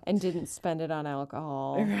 Yeah. And didn't spend it on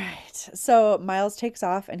alcohol. Right. So Miles takes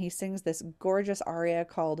off and he sings this gorgeous aria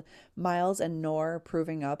called Miles and Nor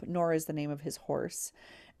Proving Up. Nor is the name of his horse.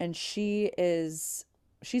 And she's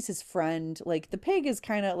his friend. Like the pig is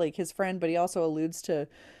kind of like his friend, but he also alludes to,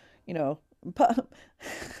 you know,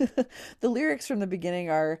 the lyrics from the beginning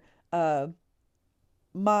are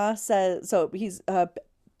Ma says, so he's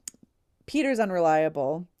Peter's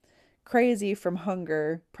unreliable, crazy from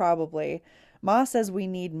hunger, probably. Ma says we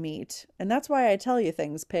need meat, and that's why I tell you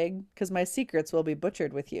things, pig, because my secrets will be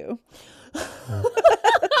butchered with you.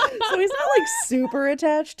 So he's not like super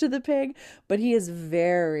attached to the pig, but he is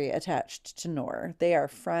very attached to Nor. They are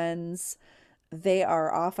friends. They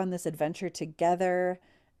are off on this adventure together,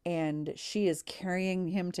 and she is carrying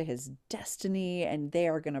him to his destiny, and they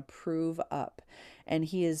are going to prove up. And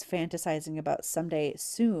he is fantasizing about someday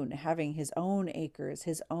soon having his own acres,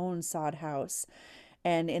 his own sod house.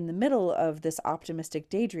 And in the middle of this optimistic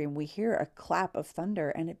daydream, we hear a clap of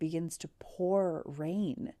thunder and it begins to pour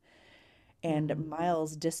rain. And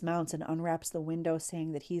Miles dismounts and unwraps the window,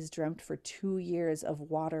 saying that he's dreamt for 2 years of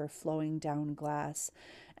water flowing down glass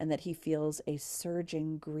and that he feels a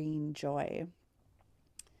surging green joy.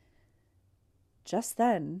 Just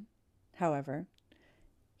then, however,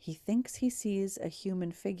 he thinks he sees a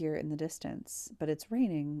human figure in the distance, but it's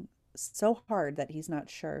raining so hard that he's not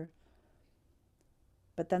sure.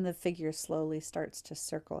 But then the figure slowly starts to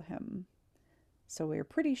circle him. So we're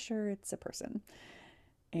pretty sure it's a person.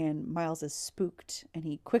 And Miles is spooked, and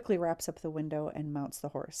he quickly wraps up the window and mounts the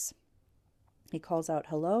horse. He calls out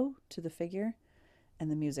hello to the figure, and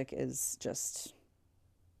the music is just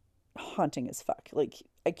haunting as fuck. Like,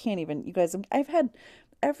 I can't even, you guys, I've had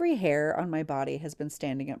every hair on my body has been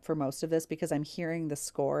standing up for most of this because I'm hearing the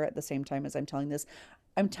score at the same time as I'm telling this.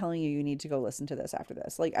 I'm telling you, you need to go listen to this after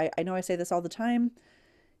this. Like, I know I say this all the time.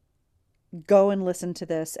 Go and listen to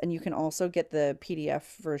this, and you can also get the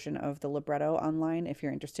PDF version of the libretto online if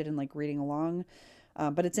you're interested in like reading along.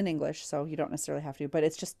 But it's in English, so you don't necessarily have to. But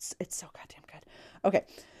it's so goddamn good. Okay.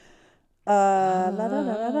 I'm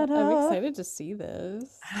excited to see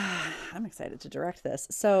this. I'm excited to direct this.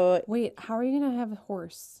 So Wait, how are you gonna have a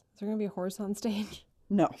horse? Is there gonna be a horse on stage?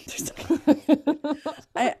 no,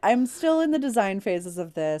 I'm still in the design phases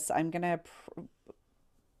of this. I'm gonna.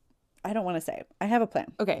 I don't want to say. I have a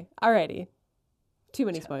plan. Okay, alrighty. Too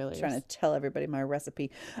many spoilers. Trying to tell everybody my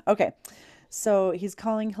recipe. Okay. So he's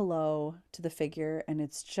calling hello to the figure, and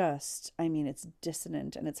it's just, I mean, it's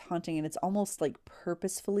dissonant and it's haunting, and it's almost like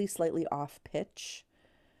purposefully slightly off pitch.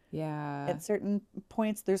 Yeah. At certain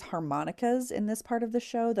points, there's harmonicas in this part of the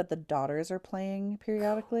show that the daughters are playing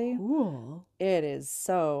periodically. Cool. It is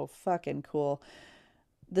so fucking cool.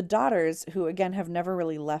 The daughters, who again have never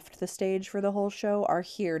really left the stage for the whole show, are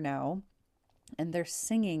here now, and they're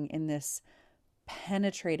singing in this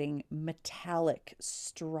penetrating, metallic,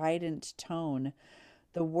 strident tone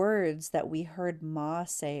the words that we heard Ma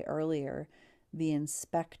say earlier. The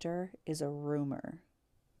inspector is a rumor.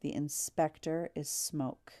 The inspector is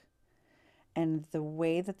smoke. And the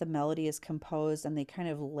way that the melody is composed and they kind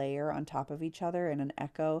of layer on top of each other in an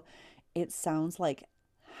echo, it sounds like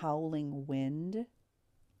howling wind.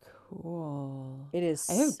 Cool. It is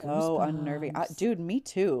I have so unnerving. goosebumps. Dude, me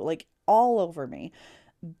too. Like all over me.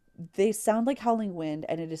 They sound like howling wind,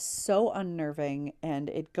 and it is so unnerving, and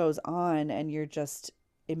it goes on, and you're just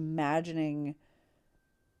imagining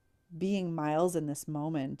being Miles in this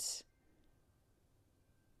moment.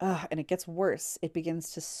 And it gets worse. It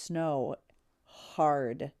begins to snow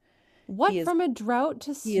hard. What, He is from a drought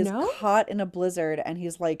to he is snow? caught in a blizzard, and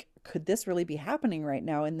he's like, could this really be happening right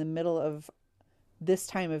now in the middle of this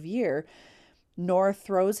time of year? Nor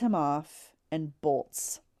throws him off and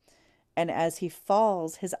bolts. And as he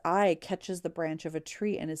falls, his eye catches the branch of a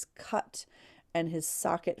tree and is cut, and his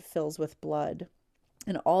socket fills with blood.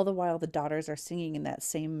 And all the while, the daughters are singing in that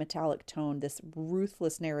same metallic tone, this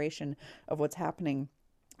ruthless narration of what's happening.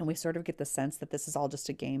 And we sort of get the sense that this is all just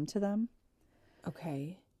a game to them.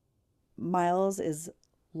 Okay. Miles is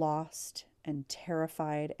lost and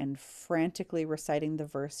terrified and frantically reciting the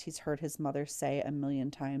verse he's heard his mother say a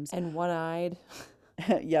million times. And one-eyed.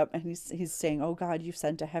 Yep, and he's saying, "Oh God, you've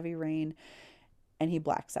sent a heavy rain," and he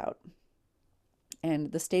blacks out.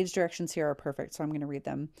 And the stage directions here are perfect, so I'm going to read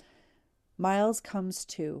them. Miles comes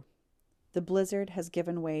to. The blizzard has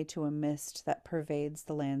given way to a mist that pervades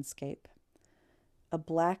the landscape. A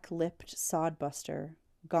black-lipped sodbuster,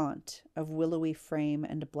 gaunt, of willowy frame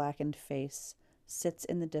and blackened face, sits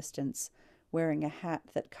in the distance, wearing a hat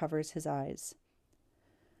that covers his eyes.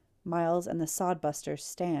 Miles and the sodbuster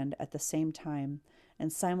stand at the same time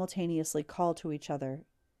and simultaneously call to each other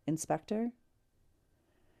Inspector?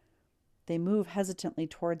 They move hesitantly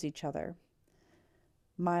towards each other.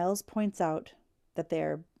 Miles points out that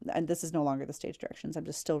they're, and this is no longer the stage directions, I'm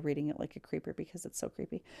just still reading it like a creeper because it's so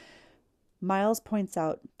creepy. Miles points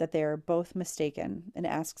out that they are both mistaken and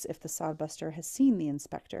asks if the sodbuster has seen the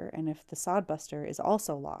inspector and if the sodbuster is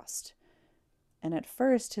also lost. And at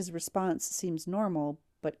first his response seems normal,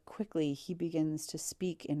 but quickly he begins to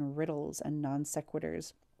speak in riddles and non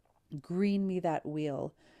sequiturs. Green me that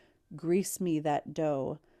wheel, grease me that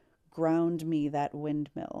dough, ground me that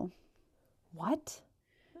windmill. What?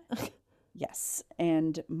 Yes,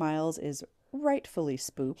 and Miles is rightfully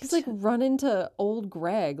spooked. He's like running to old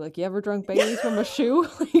Greg. Like, you ever drunk Baileys from a shoe?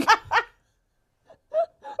 Like,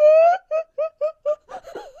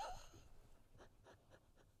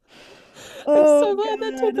 I'm so glad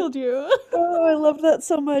that tickled you. Oh, I love that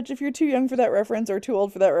so much. If you're too young for that reference or too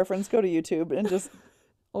old for that reference, go to YouTube and just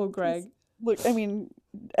Old Greg. look. I mean,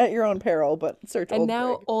 at your own peril, but search And old now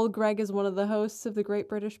Greg. old Greg is one of the hosts of the Great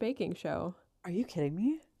British Baking Show. Are you kidding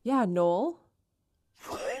me? Yeah, Noel.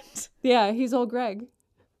 What? Yeah, he's old Greg.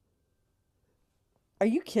 Are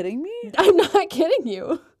you kidding me? I'm not kidding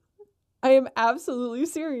you. I am absolutely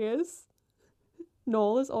serious.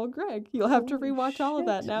 Noel is old Greg. You'll have to Holy rewatch all of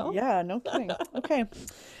that shit. now. Yeah, no kidding. Okay.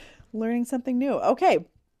 Learning something new. Okay.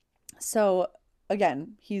 So,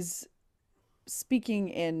 again, he's speaking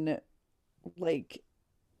in like,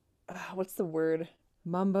 what's the word?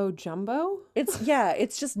 Mumbo jumbo? It's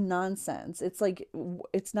just nonsense. It's like,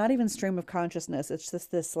 it's not even stream of consciousness. It's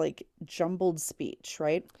just this like jumbled speech,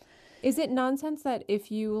 right? Is it nonsense that if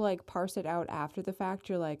you like parse it out after the fact,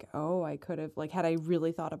 you're like, oh, I could have, like, had I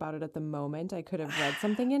really thought about it at the moment, I could have read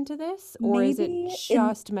something into this? Or is it Maybe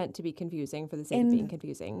just meant to be confusing for the sake of being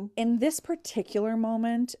confusing? In this particular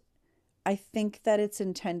moment, I think that it's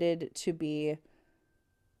intended to be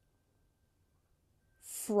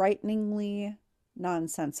frighteningly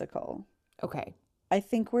nonsensical. Okay. I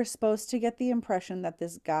think we're supposed to get the impression that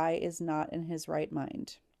this guy is not in his right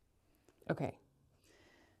mind. Okay.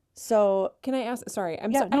 So, Can I ask? Sorry,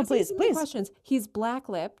 I'm Yeah, sorry. no, please, please. Questions. He's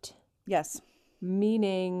black-lipped, yes.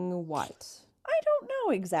 meaning what? I don't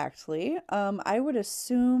know exactly. I would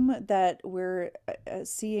assume that we're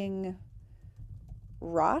seeing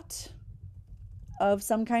rot of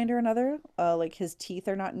some kind or another. Like his teeth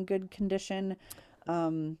are not in good condition.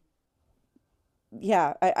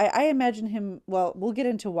 Yeah, I imagine him. Well, we'll get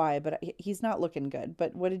into why, but he's not looking good.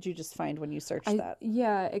 But what did you just find when you searched that?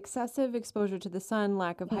 Yeah, excessive exposure to the sun,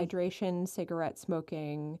 lack of Hmm. hydration, cigarette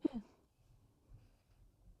smoking.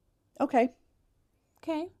 Okay.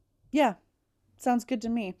 Okay. Yeah, sounds good to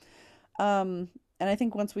me. And I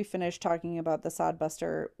think once we finish talking about the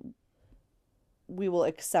sodbuster, we will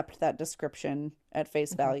accept that description at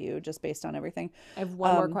face value just based on everything. I have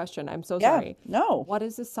one more question. I'm so Yeah, sorry. no. What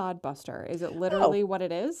is a sodbuster? Is it literally what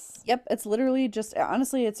it is? Yep, it's literally just,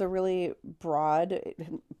 honestly, it's a really broad,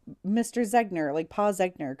 Mr. Zegner, like Pa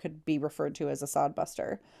Zegner could be referred to as a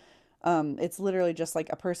sodbuster. It's literally just like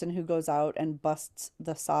a person who goes out and busts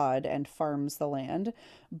the sod and farms the land,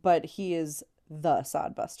 but he is the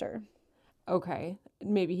sodbuster. Okay.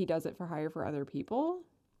 Maybe he does it for hire for other people.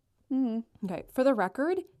 Hmm. Okay. For the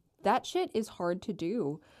record, that shit is hard to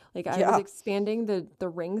do. Like, I Yeah. was expanding the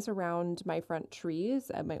rings around my front trees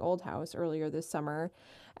at my old house earlier this summer,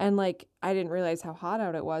 and like I didn't realize how hot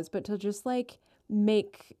out it was, but to just like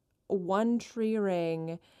make one tree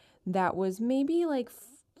ring that was maybe like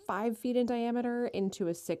 5 feet in diameter into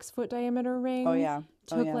a 6 foot diameter ring Oh yeah.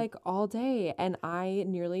 Oh took yeah. like all day, and I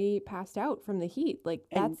nearly passed out from the heat. Like,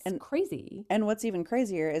 that's And crazy. And what's even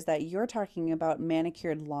crazier is that you're talking about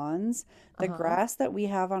manicured lawns. The grass that we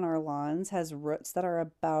have on our lawns has roots that are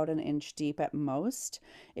about an inch deep at most.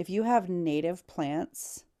 If you have native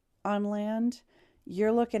plants on land,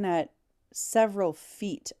 you're looking at several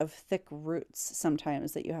feet of thick roots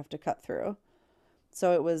sometimes that you have to cut through.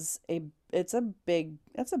 So it's a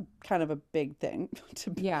kind of a big thing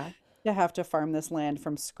Yeah. to have to farm this land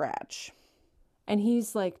from scratch. And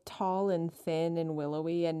he's like tall and thin and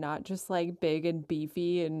willowy and not just like big and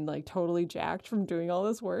beefy and like totally jacked from doing all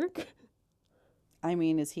this work. I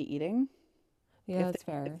mean, is he eating? Yeah, If that's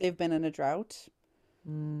fair. If they've been in a drought,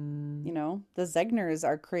 Mm, you know, the Zegners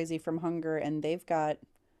are crazy from hunger and they've got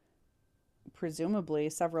presumably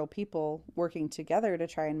several people working together to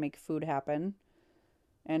try and make food happen.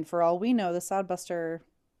 And for all we know, the sodbuster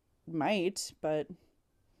might, but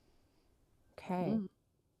okay.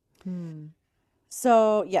 Hmm.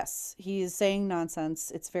 so yes, he's saying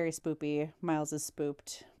nonsense. It's very spoopy. Miles is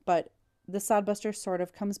spooked, but the sodbuster sort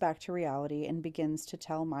of comes back to reality and begins to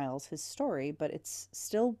tell Miles his story, but it's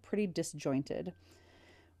still pretty disjointed.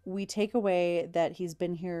 We take away that he's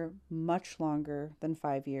been here much longer than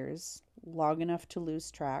 5 years, long enough to lose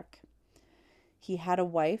track. He had a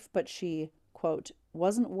wife, but she, quote,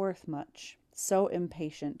 wasn't worth much. So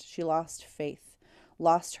impatient, she lost faith,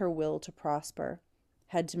 lost her will to prosper,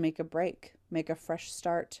 had to make a break, make a fresh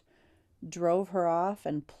start, drove her off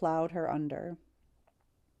and plowed her under.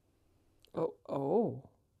 Oh.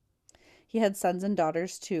 He had sons and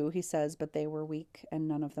daughters too, he says, but they were weak and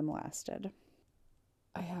none of them lasted.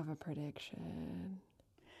 I have a prediction.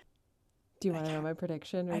 Do you want to know my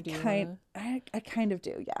prediction, or I do you kind, want I kind of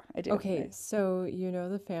do, yeah, I do. Okay, so you know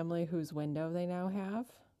the family whose window they now have?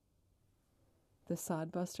 The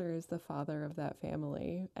sodbuster is the father of that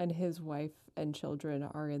family, and his wife and children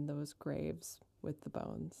are in those graves with the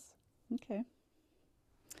bones. Okay.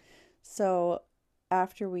 So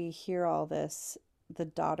after we hear all this, the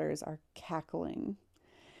daughters are cackling.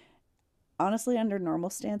 Honestly, under normal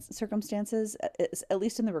circumstances, at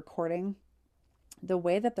least in the recording, the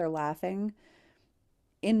way that they're laughing,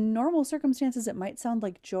 in normal circumstances, it might sound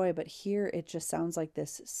like joy, but here it just sounds like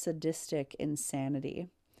this sadistic insanity.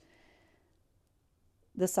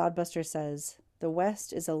 The sodbuster says, "The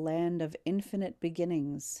West is a land of infinite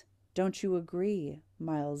beginnings. Don't you agree,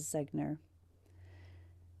 Miles Zegner?"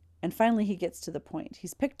 And finally, he gets to the point.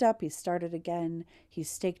 He's picked up, he's started again,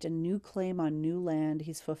 he's staked a new claim on new land,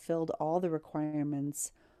 he's fulfilled all the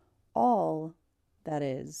requirements, all, that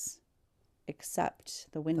is,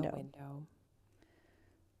 except the window.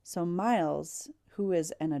 So Miles, who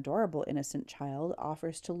is an adorable innocent child,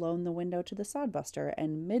 offers to loan the window to the sodbuster,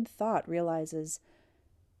 and mid-thought realizes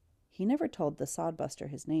he never told the sodbuster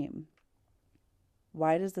his name.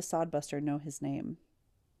 Why does the sodbuster know his name?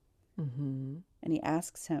 And he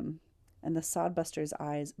asks him, and the sodbuster's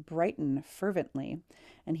eyes brighten fervently,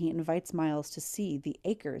 and he invites Miles to see the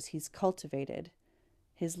acres he's cultivated,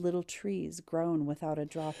 his little trees grown without a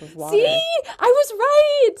drop of water. See? I was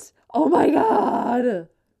right! Oh my god!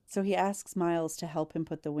 So he asks Miles to help him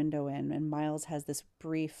put the window in, and Miles has this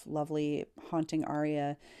brief, lovely, haunting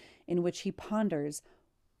aria in which he ponders,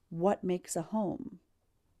 what makes a home?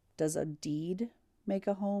 Does a deed make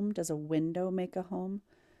a home? Does a window make a home?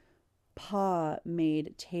 Pa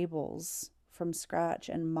made tables from scratch,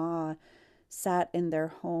 and Ma sat in their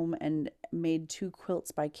home and made 2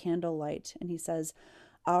 quilts by candlelight. And he says,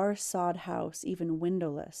 our sod house, even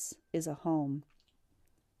windowless, is a home.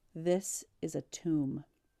 This is a tomb.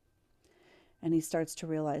 And he starts to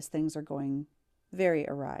realize things are going very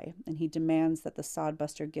awry, and he demands that the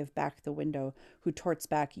sodbuster give back the window, who torts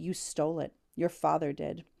back, you stole it. Your father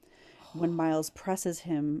did. When Miles presses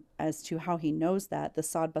him as to how he knows that, the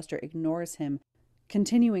sodbuster ignores him,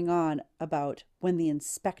 continuing on about when the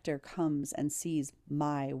inspector comes and sees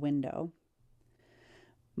my window.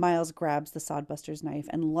 Miles grabs the sodbuster's knife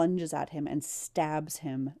and lunges at him and stabs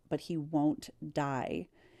him, but he won't die.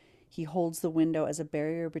 He holds the window as a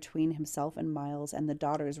barrier between himself and Miles, and the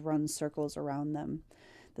daughters run circles around them.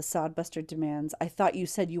 The sodbuster demands, I thought you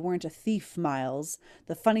said you weren't a thief, Miles.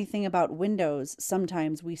 The funny thing about windows,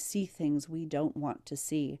 sometimes we see things we don't want to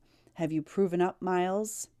see. Have you proven up,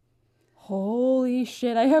 Miles? Holy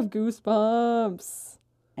shit, I have goosebumps.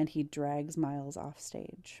 And he drags Miles off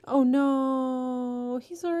stage. Oh no,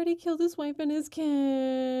 he's already killed his wife and his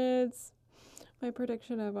kids. My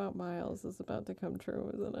prediction about Miles is about to come true,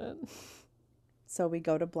 isn't it? So we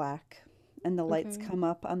go to black, and the lights come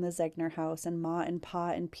up on the Zegner house, and Ma and Pa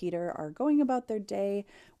and Peter are going about their day,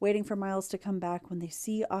 waiting for Miles to come back, when they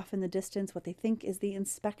see off in the distance what they think is the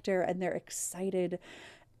inspector, and they're excited.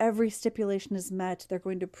 Every stipulation is met. They're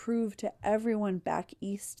going to prove to everyone back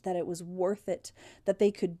east that it was worth it, that they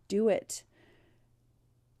could do it.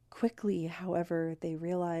 Quickly, however, they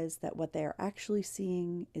realize that what they are actually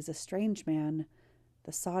seeing is a strange man,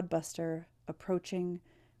 the sodbuster, approaching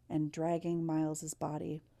and dragging Miles's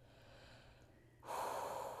body.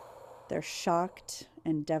 They're shocked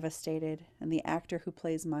and devastated, and the actor who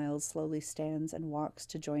plays Miles slowly stands and walks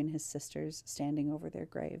to join his sisters standing over their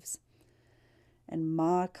graves. And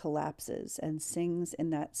Ma collapses and sings in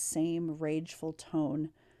that same rageful tone,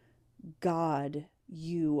 God,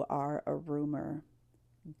 you are a rumor.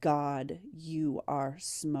 God, you are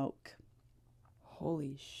smoke.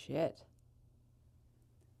 Holy shit.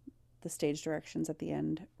 The stage directions at the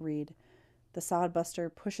end read, the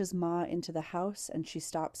sodbuster pushes Ma into the house and she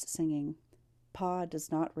stops singing. Pa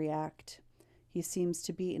does not react. He seems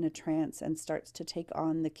to be in a trance and starts to take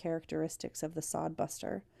on the characteristics of the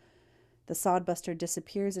sodbuster. The sodbuster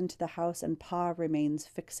disappears into the house and Pa remains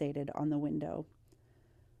fixated on the window.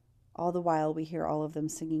 All the while we hear all of them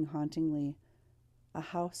singing hauntingly, a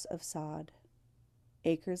house of sod,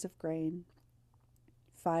 acres of grain,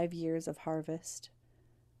 5 years of harvest,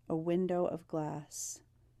 a window of glass.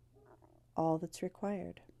 All that's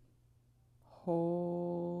required.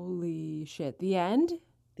 Holy shit. The end?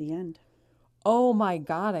 The end. Oh my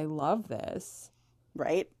God, I love this.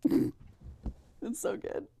 Right? It's so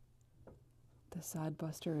good. The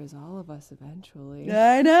Sodbuster is all of us eventually.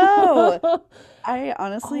 I know. I Oh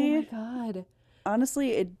honestly, my God.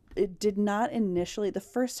 it did not initially, the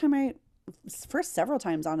first several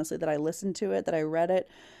times, honestly, that I listened to it, that I read it,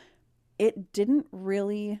 it didn't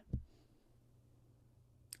really,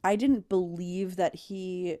 I didn't believe that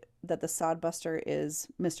that the Sodbuster is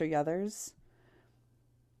Mr. Yothers.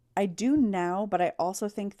 I do now, but I also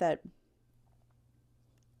think that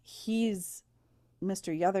he's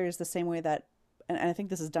Mr. Yothers the same way that, and I think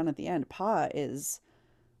this is done at the end, Pa is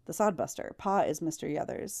the Sodbuster. Pa is Mr.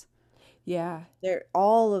 Yothers. Yeah.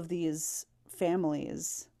 All of these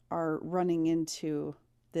families are running into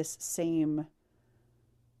this same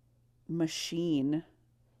machine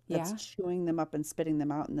that's Yeah. chewing them up and spitting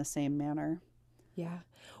them out in the same manner. Yeah.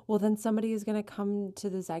 Well, then somebody is going to come to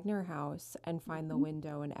the Zegner house and find the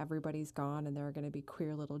window, and everybody's gone, and there are going to be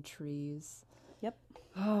queer little trees. Yep.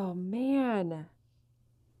 Oh, man.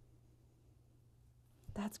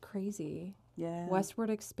 That's crazy. Yeah. Westward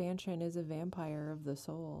Expansion is a vampire of the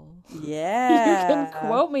soul. Yeah. You can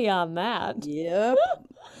quote me on that. Yep.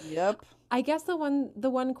 Yep. I guess the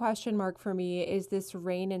one question mark for me is this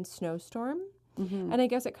rain and snowstorm. Mm-hmm. And I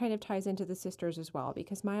guess it kind of ties into the sisters as well,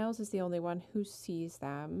 because Miles is the only one who sees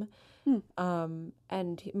them.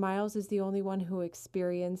 And Miles is the only one who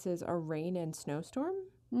experiences a rain and snowstorm.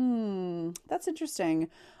 That's interesting.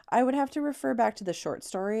 I would have to refer back to the short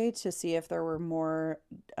story to see if there were more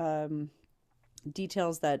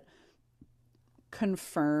details that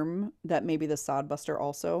confirm that maybe the Sodbuster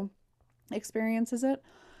also experiences it.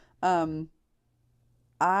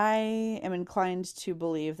 I am inclined to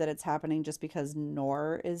believe that it's happening just because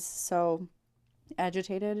Nor is so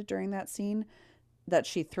agitated during that scene that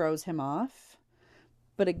she throws him off.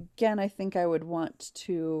 But again, I think I would want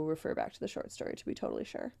to refer back to the short story to be totally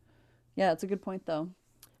sure. Yeah, it's a good point, though.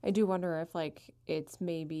 I do wonder if it's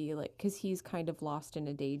maybe because he's kind of lost in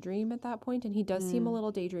a daydream at that point, and he does seem a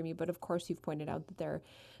little daydreamy, but of course you've pointed out that they're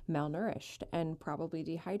malnourished and probably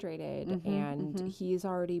dehydrated, and he's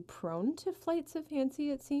already prone to flights of fancy,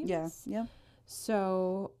 it seems. Yeah, yeah.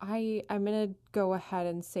 So I'm going to go ahead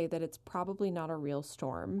and say that it's probably not a real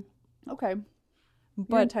storm. Okay. You're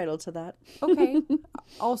But entitled to that. okay.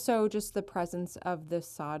 Also, just the presence of the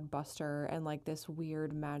Sodbuster and this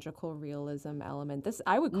weird magical realism element.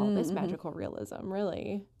 I would call this magical realism,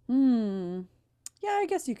 really. Yeah, I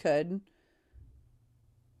guess you could.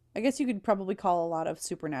 I guess you could probably call a lot of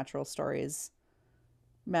supernatural stories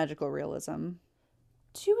magical realism.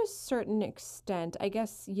 To a certain extent, I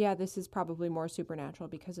guess, yeah, this is probably more supernatural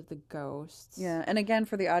because of the ghosts. Yeah, and again,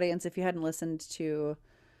 for the audience, if you hadn't listened to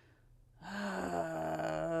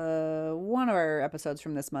one of our episodes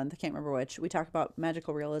from this month, I can't remember which, we talked about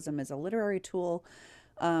magical realism as a literary tool,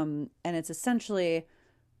 and it's essentially,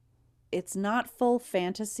 it's not full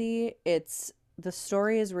fantasy, the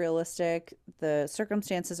story is realistic, the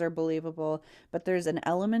circumstances are believable, but there's an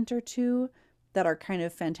element or two that are kind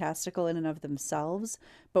of fantastical in and of themselves,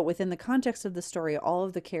 but within the context of the story, all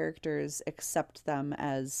of the characters accept them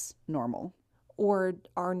as normal. Or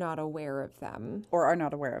are not aware of them. Or are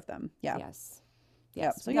not aware of them. Yeah. Yes.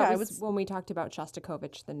 Yeah. So That yeah, was when we talked about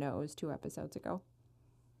Shostakovich the Nose 2 episodes ago.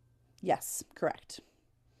 Yes, correct.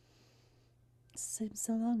 Seems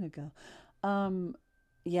so long ago.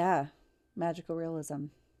 Yeah, magical realism.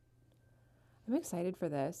 I'm excited for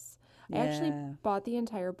this. I actually bought the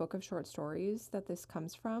entire book of short stories that this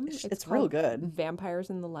comes from. It's real good. Vampires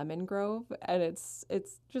in the Lemon Grove, and it's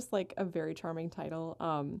just a very charming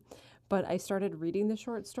title. But I started reading the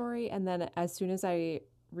short story, and then as soon as I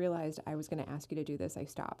realized I was going to ask you to do this, I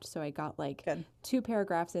stopped. So I got Good. 2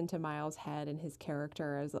 paragraphs into Miles' head and his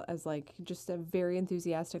character as just a very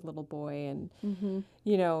enthusiastic little boy, and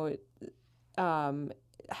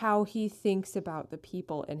how he thinks about the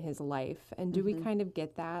people in his life. And do we kind of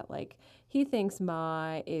get that? He thinks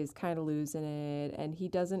Ma is kind of losing it, and he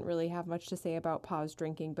doesn't really have much to say about Pa's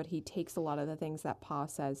drinking, but he takes a lot of the things that Pa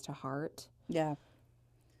says to heart. Yeah.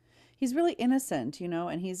 He's really innocent,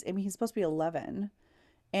 and he's supposed to be 11.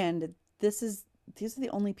 And these are the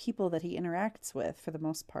only people that he interacts with for the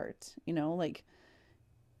most part.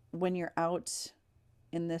 When you're out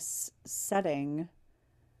in this setting,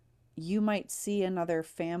 you might see another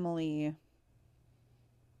family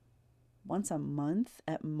once a month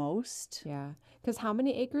at most. Yeah. Because how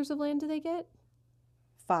many acres of land do they get?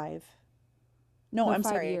 5. No, Or I'm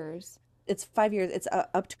 5 sorry. years. it's 5 years. It's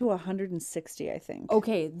up to 160, I think.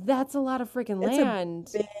 Okay, that's a lot of freaking It's a land.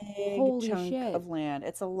 big Holy chunk shit. of land.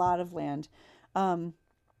 It's a lot of land. Um,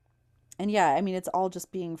 and yeah, I mean, it's all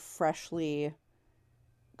just being freshly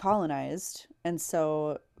colonized. And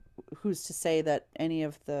so who's to say that any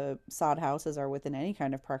of the sod houses are within any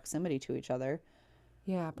kind of proximity to each other,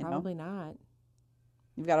 Yeah, you know? probably not.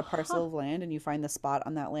 You've got a Huh. parcel of land and you find the spot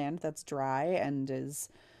on that land that's dry and is,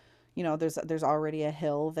 there's already a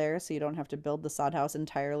hill there, so you don't have to build the sod house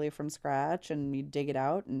entirely from scratch and you dig it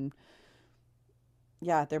out and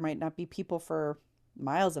yeah, there might not be people for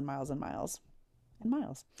miles and miles and miles and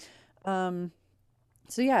miles. Um,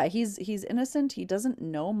 so yeah, he's innocent. He doesn't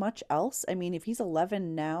know much else. I mean, if he's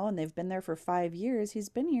 11 now and they've been there for 5 years, he's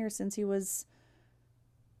been here since he was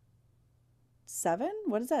 7.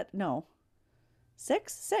 What is that? No,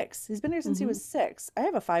 6. 6. He's been here since he Mm-hmm. was 6. I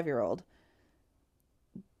have a 5-year-old.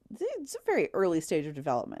 It's a very early stage of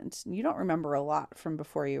development. You don't remember a lot from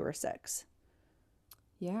before you were 6.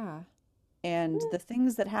 Yeah. And Mm. the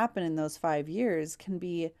things that happen in those 5 years can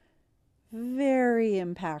be very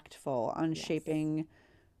impactful on Yes. shaping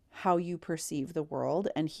how you perceive the world.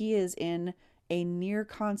 And he is in a near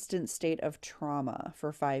constant state of trauma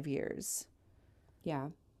for 5 years. Yeah.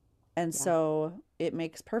 And Yeah. so it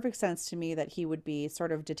makes perfect sense to me that he would be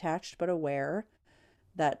sort of detached but aware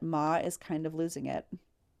that Ma is kind of losing it.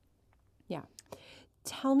 Yeah.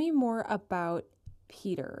 Tell me more about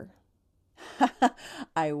Peter.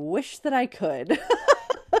 I wish that I could.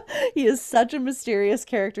 He is such a mysterious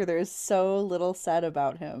character. There is so little said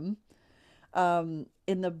about him. In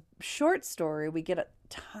the short story, we get a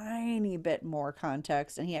tiny bit more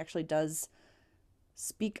context, and he actually does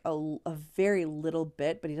speak a very little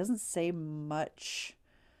bit, but he doesn't say much.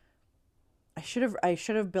 I should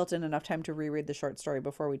have built in enough time to reread the short story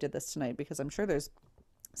before we did this tonight because I'm sure there's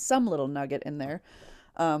some little nugget in there.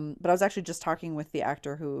 But I was actually just talking with the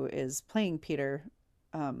actor who is playing Peter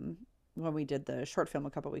um, when we did the short film a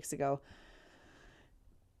couple weeks ago,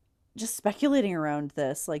 just speculating around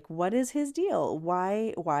this, like what is his deal?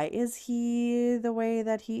 Why is he the way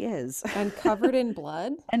that he is? And covered in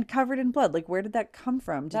blood? And covered in blood. Like where did that come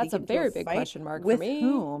from? Did he That's a get into a very big fight? question mark for With me.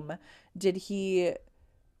 whom? Did he,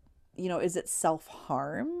 is it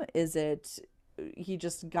self-harm? Is it he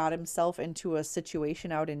just got himself into a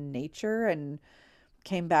situation out in nature and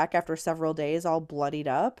came back after several days all bloodied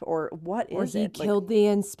up? Or what Or is he it? Like, killed the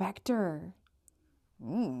inspector.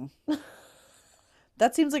 mm,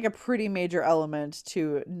 that seems like a pretty major element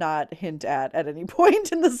to not hint at any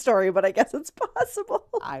point in the story, but I guess it's possible.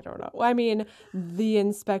 I don't know. I mean, the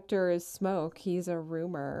inspector is Smoke. He's a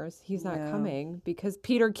rumor. He's not Yeah. coming because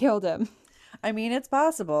Peter killed him. I mean, it's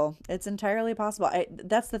possible. It's entirely possible.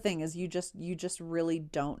 That's the thing is you just really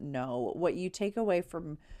don't know. What you take away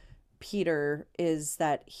from Peter is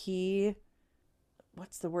that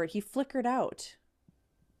what's the word? He flickered out.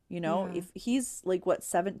 Yeah. If he's like what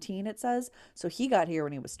 17 it says, so he got here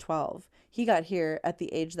when he was 12. He got here at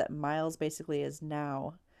the age that Miles basically is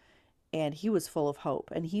now, and he was full of hope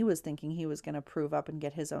and he was thinking he was going to prove up and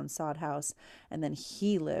get his own sod house, and then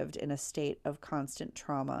he lived in a state of constant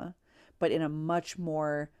trauma, but in a much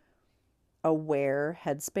more aware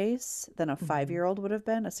headspace than a Hmm. 5-year-old would have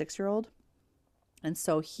been, a 6-year-old. And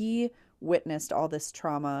so he witnessed all this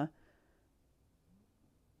trauma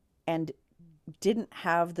and didn't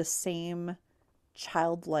have the same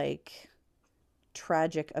childlike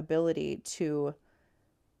tragic ability to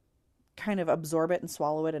kind of absorb it and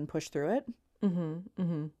swallow it and push through it, Hmm.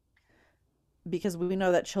 Hmm. because we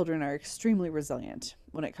know that children are extremely resilient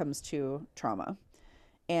when it comes to trauma.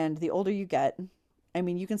 And the older you get, I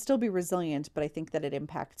mean, you can still be resilient, but I think that it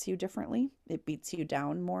impacts you differently. It beats you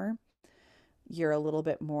down more. You're a little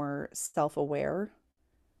bit more self aware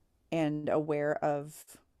and aware of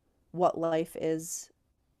what life is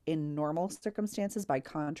in normal circumstances by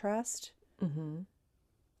contrast. Hmm.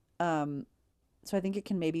 Um, so I think it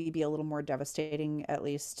can maybe be a little more devastating, at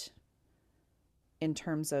least in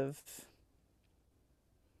terms of,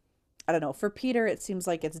 I don't know, for Peter, it seems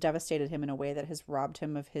like it's devastated him in a way that has robbed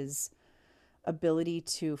him of his ability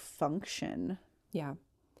to function. Yeah.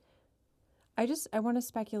 I want to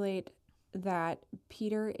speculate that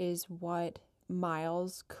Peter is what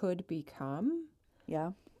Miles could become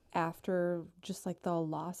Yeah. after just like the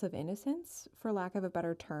loss of innocence, for lack of a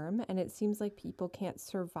better term. And it seems like people can't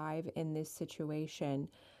survive in this situation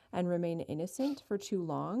and remain innocent for too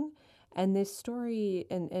long. And this story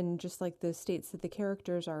and just like the states that the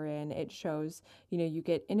characters are in, it shows, you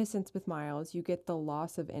get innocence with Miles, you get the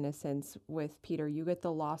loss of innocence with Peter, you get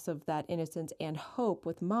the loss of that innocence and hope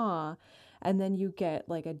with Ma, and then you get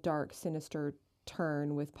like a dark, sinister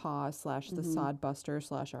turn with Pa slash the Sodbuster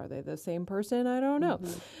slash are they the same person? I don't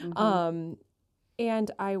know.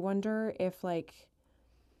 And I wonder if like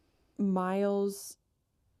Miles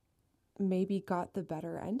maybe got the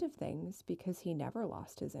better end of things because he never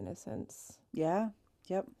lost his innocence Yeah.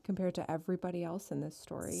 Yep. compared to everybody else in this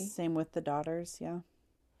story. Same with the daughters. Yeah.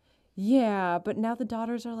 Yeah, but now the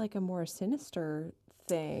daughters are like a more sinister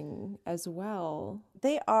thing as well.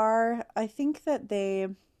 They are. I think that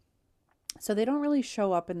so they don't really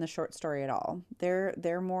show up in the short story at all.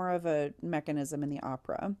 They're more of a mechanism in the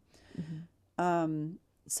opera.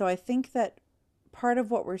 So I think that part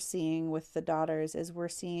of what we're seeing with the daughters is we're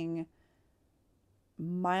seeing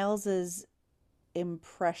Miles's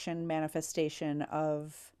impression manifestation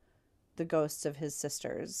of the ghosts of his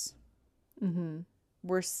sisters.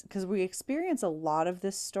 Because we experience a lot of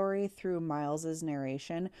this story through Miles's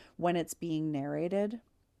narration when it's being narrated.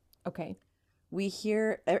 Okay. We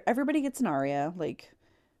hear everybody gets an aria, like,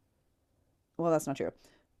 well, that's not true.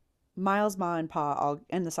 Miles, Ma, and Pa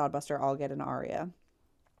and the Sodbuster all get an aria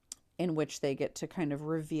in which they get to kind of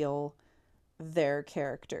reveal their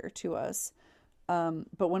character to us.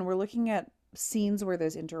 But when we're looking at scenes where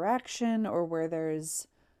there's interaction or where there's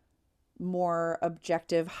more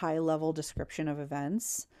objective, high-level description of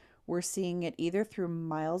events, we're seeing it either through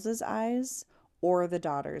Miles's eyes or the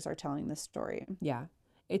daughters are telling the story. Yeah.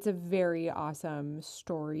 It's a very awesome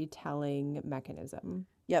storytelling mechanism.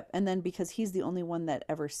 Yep. And then because he's the only one that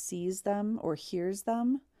ever sees them or hears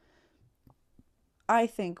them, I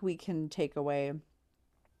think we can take away,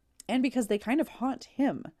 and because they kind of haunt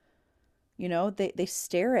him, you know, they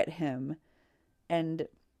stare at him and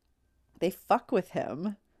they fuck with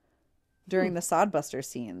him during the Sodbuster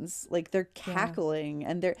scenes. Like they're cackling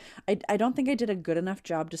and I don't think I did a good enough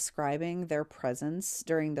job describing their presence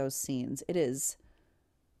during those scenes. It is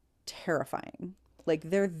terrifying. Like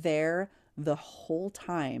they're there the whole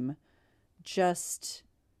time just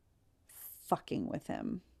fucking with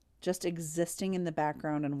him, just existing in the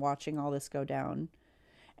background and watching all this go down.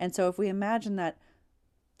 And so if we imagine that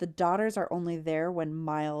the daughters are only there when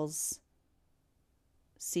Miles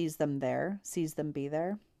sees them be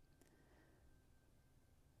there,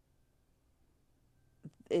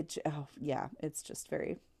 it's just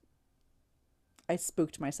very, I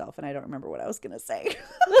spooked myself and I don't remember what I was gonna say.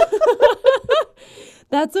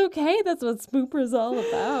 That's okay. That's what Spooper's all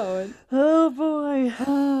about. Oh boy.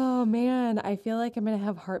 Oh man, I feel like I'm gonna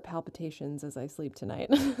have heart palpitations as I sleep tonight.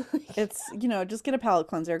 It's, just get a palate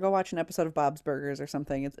cleanser, go watch an episode of Bob's Burgers or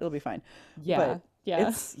something. It'll be fine. Yeah. But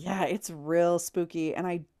it's real spooky, and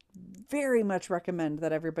I very much recommend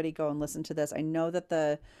that everybody go and listen to this. I know that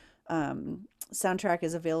the soundtrack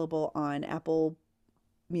is available on Apple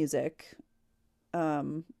Music,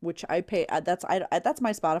 which I pay. That's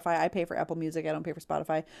my Spotify. I pay for Apple Music. I don't pay for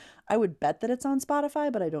Spotify. I would bet that it's on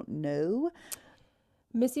Spotify, but I don't know.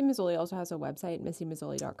 Missy Mazzoli also has a website,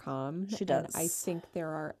 missymazzoli.com. She does. And I think there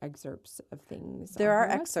are excerpts of things. There on are her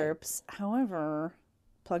website. excerpts. However,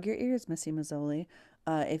 plug your ears, Missy Mazzoli.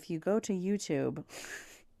 If you go to YouTube,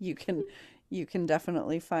 you can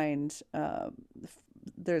definitely find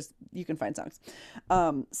you can find songs.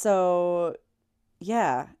 So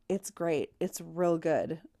yeah, it's great. It's real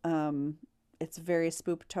good. It's very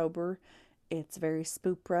Spooptober. It's very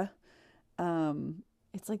Spoopra.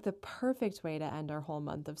 It's like the perfect way to end our whole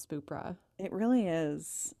month of Spoopra. It really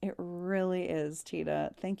is. It really is,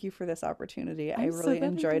 Tina. Thank you for this opportunity. I I'm so really glad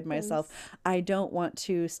we enjoyed did myself. this. I don't want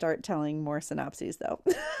to start telling more synopses though.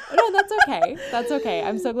 No, that's okay. That's okay.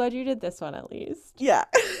 I'm so glad you did this one at least. Yeah.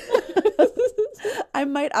 I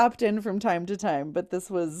might opt in from time to time, but this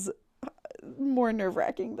was more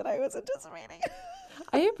nerve-wracking than I was anticipating.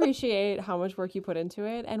 I appreciate how much work you put into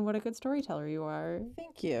it and what a good storyteller you are.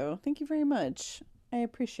 Thank you. Thank you very much. I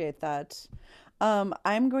appreciate that.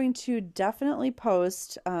 I'm going to definitely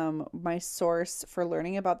post my source for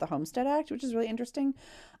learning about the Homestead Act, which is really interesting.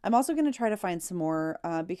 I'm also going to try to find some more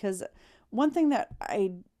because one thing that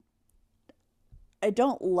I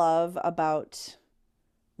don't love about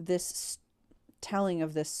this telling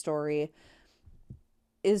of this story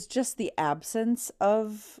is just the absence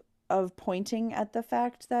of pointing at the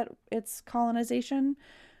fact that it's colonization.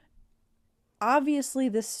 Obviously,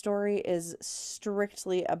 this story is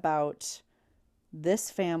strictly about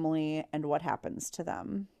this family and what happens to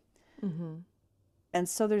them. Mm-hmm. And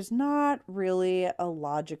so there's not really a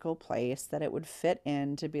logical place that it would fit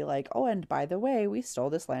in to be like, oh, and by the way, we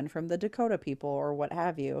stole this land from the Dakota people or what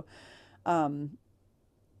have you. And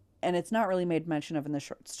it's not really made mention of in the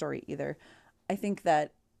short story either. I think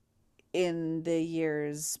that in the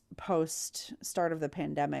years post start of the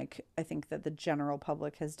pandemic, I think that the general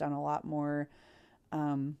public has done a lot more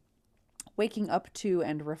waking up to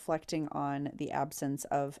and reflecting on the absence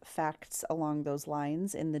of facts along those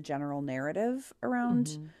lines in the general narrative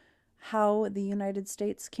around how the United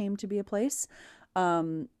States came to be a place.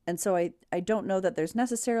 And so I don't know that there's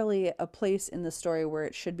necessarily a place in the story where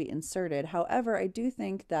it should be inserted. However, I do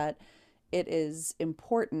think that it is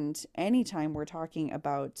important anytime we're talking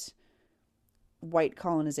about white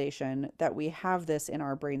colonization that we have this in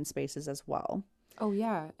our brain spaces as well. Oh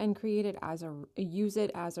yeah, and use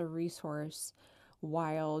it as a resource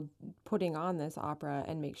while putting on this opera,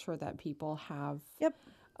 and make sure that people have Yep.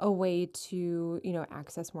 a way to,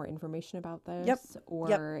 access more information about this, Yep.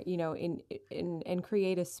 or, and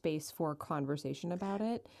create a space for conversation about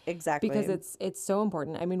it. Exactly. Because it's so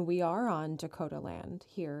important. I mean, we are on Dakota land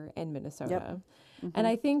here in Minnesota. And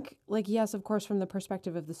I think, yes, of course, from the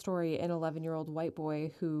perspective of the story, an 11-year-old white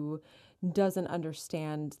boy who doesn't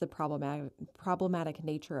understand the problematic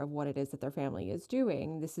nature of what it is that their family is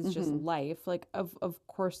doing. This is just life. Of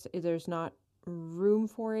course, there's not room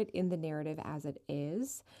for it in the narrative as it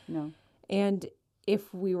is. No. And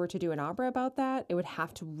if we were to do an opera about that, it would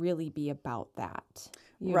have to really be about that.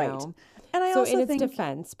 You Right. know? And I So also in its think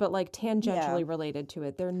defense, but tangentially related to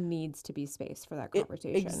it, there needs to be space for that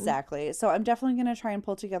conversation. Exactly. So I'm definitely going to try and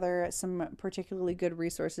pull together some particularly good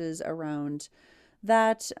resources around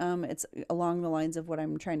that. It's along the lines of what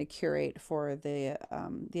I'm trying to curate for the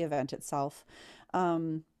event itself.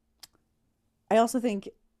 I also think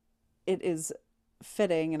it is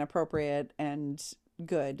fitting and appropriate and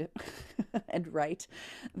good and right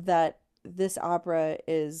that this opera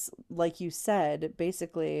is, like you said,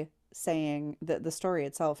 basically saying that the story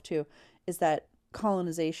itself too is that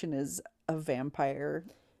colonization is a vampire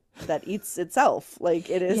that eats itself. Like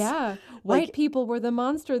it is. Yeah. White people were the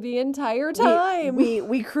monster the entire time.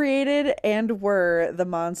 We created and were the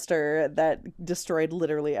monster that destroyed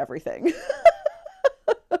literally everything.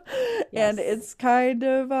 And it's kind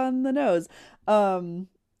of on the nose.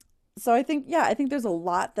 So I think there's a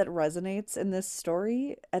lot that resonates in this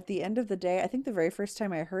story. At the end of the day, I think the very first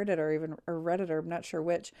time I heard it or read it, or I'm not sure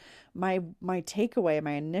which, my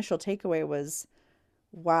initial takeaway was,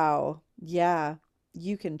 wow, yeah,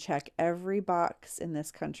 you can check every box in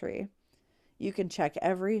this country. You can check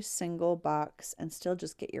every single box and still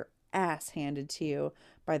just get your ass handed to you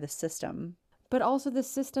by the system. But also the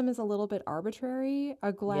system is a little bit arbitrary.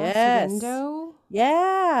 A glass window.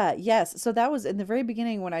 Yeah. Yes. So that was in the very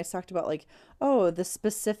beginning when I talked about the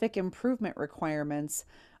specific improvement requirements.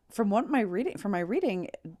 From my reading,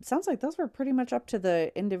 it sounds like those were pretty much up to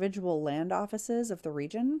the individual land offices of the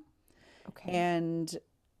region. Okay. And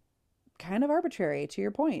kind of arbitrary, to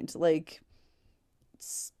your point.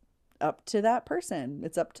 It's up to that person.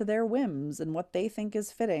 It's up to their whims and what they think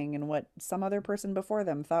is fitting and what some other person before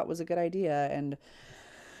them thought was a good idea. And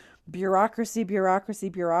bureaucracy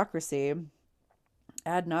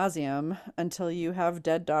ad nauseum until you have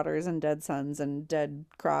dead daughters and dead sons and dead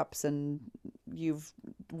crops and you've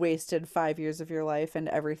wasted 5 years of your life and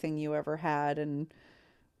everything you ever had, and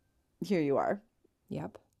here you are.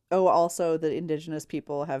 Yep. Oh, also the indigenous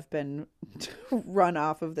people have been run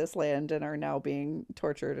off of this land and are now being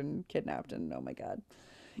tortured and kidnapped, and oh my God.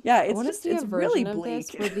 Yeah, it's really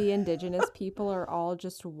bleak. Where the indigenous people are all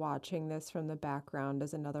just watching this from the background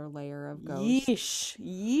as another layer of ghosts.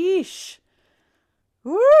 Yeesh.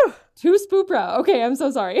 Woo! Too spoopra. Okay, I'm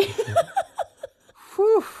so sorry.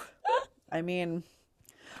 Whew. I mean,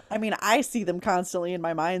 I see them constantly in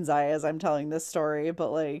my mind's eye as I'm telling this story,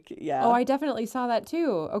 but yeah. Oh, I definitely saw that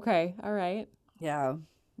too. Okay, all right. Yeah,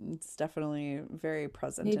 it's definitely very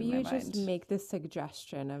present in my mind. Maybe you just make the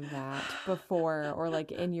suggestion of that before, or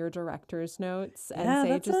in your director's notes, and say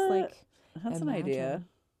that's imagine. an idea.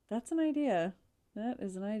 That's an idea. That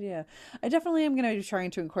is an idea. I definitely am going to be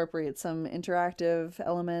trying to incorporate some interactive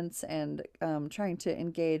elements and trying to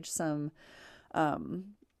engage some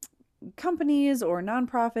companies or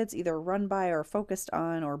nonprofits, either run by or focused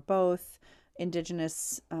on or both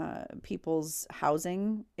indigenous people's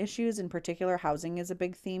housing issues. In particular, housing is a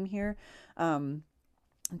big theme here. And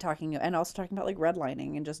also talking about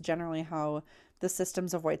redlining and just generally how the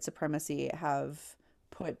systems of white supremacy have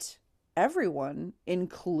put everyone,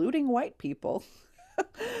 including white people,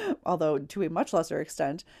 although to a much lesser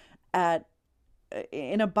extent,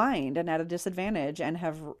 in a bind and at a disadvantage, and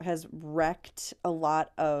has wrecked a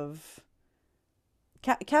lot of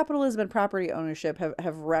capitalism and property ownership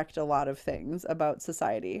have wrecked a lot of things about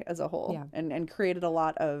society as a whole. Yeah. And created a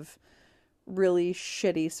lot of really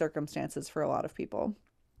shitty circumstances for a lot of people.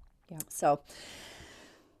 Yeah. So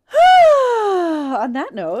on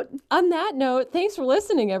that note, thanks for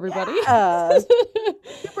listening, everybody.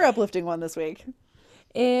 Super uplifting one this week.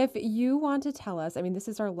 If you want to tell us, I mean, this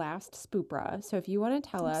is our last Spoopra, so if you want to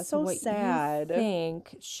tell us so what sad. you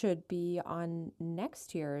think should be on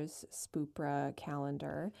next year's Spoopra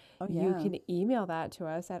calendar, you yeah. can email that to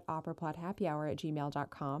us at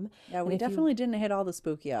operaplothappyhour@gmail.com. Yeah, And we if you- definitely didn't hit all the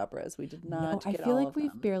spooky operas. We did No, not I get feel all like of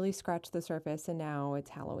we've them. barely scratched the surface, and now it's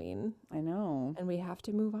Halloween, I know. and we have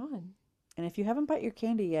to move on. And if you haven't bought your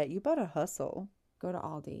candy yet, you better hustle. Go to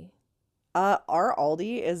Aldi. Our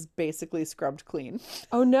Aldi is basically scrubbed clean.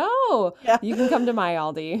 Oh no! Yeah. You can come to my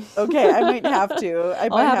Aldi. Okay, I might have to. I I'll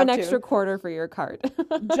might have an to. extra quarter for your cart.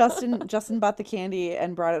 Justin bought the candy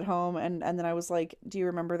and brought it home, and then I was like, "Do you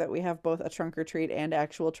remember that we have both a trunk or treat and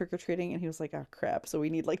actual trick or treating?" And he was like, "Oh crap! So we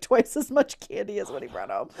need like twice as much candy as what he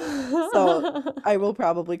brought home." So I will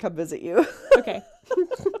probably come visit you. Okay.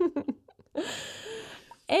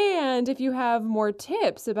 And if you have more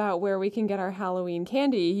tips about where we can get our Halloween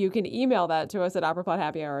candy, you can email that to us at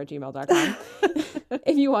operaplothappyhour@gmail.com.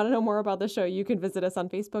 If you want to know more about the show, you can visit us on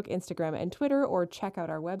Facebook, Instagram, and Twitter, or check out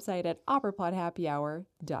our website at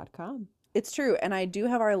operaplothappyhour.com. It's true, and I do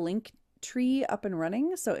have our link tree up and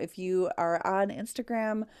running. So if you are on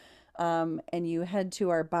Instagram, and you head to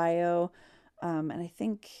our bio, and I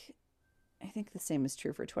think the same is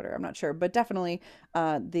true for Twitter. I'm not sure, but definitely,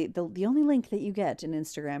 the only link that you get in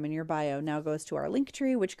Instagram in your bio now goes to our link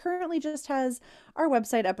tree, which currently just has our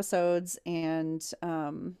website episodes and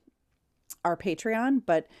our Patreon.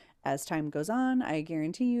 But as time goes on, I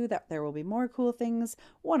guarantee you that there will be more cool things.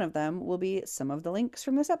 One of them will be some of the links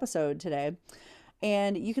from this episode today.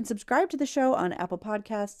 And you can subscribe to the show on Apple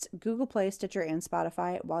Podcasts, Google Play, Stitcher, and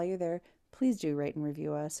Spotify. While you're there, please do rate and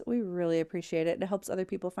review us. We really appreciate it. It helps other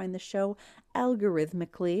people find the show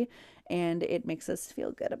algorithmically, and it makes us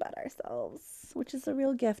feel good about ourselves, which is a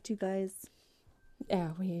real gift, you guys.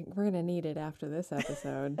 Yeah, we're going to need it after this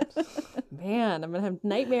episode. Man, I'm going to have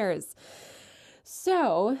nightmares.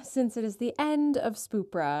 So, since it is the end of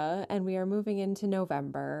Spoopra and we are moving into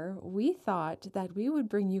November, we thought that we would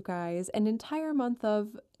bring you guys an entire month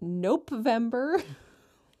of Nopevember,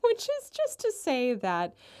 which is just to say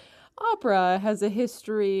that opera has a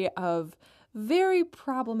history of very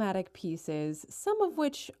problematic pieces, some of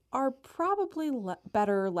which are probably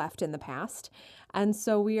better left in the past. And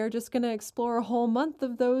so we are just going to explore a whole month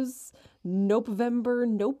of those Nopevember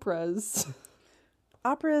Nopras.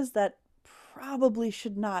 Operas that probably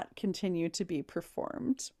should not continue to be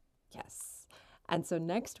performed. Yes. And so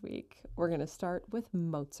next week, we're going to start with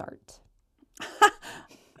Mozart.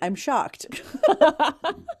 I'm shocked.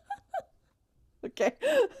 Okay.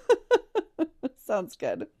 Sounds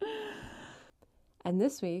good. And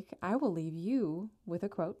this week, I will leave you with a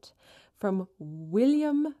quote from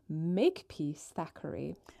William Makepeace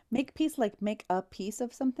Thackeray. Make peace like make a piece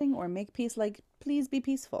of something, or make peace like please be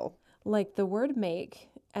peaceful. Like the word make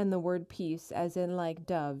and the word peace, as in like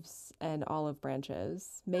doves and olive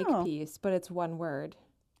branches. Make Oh. peace, but it's one word.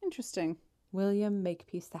 Interesting. William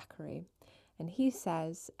Makepeace Thackeray. And he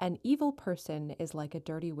says, an evil person is like a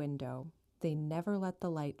dirty window. They never let the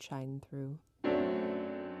light shine through.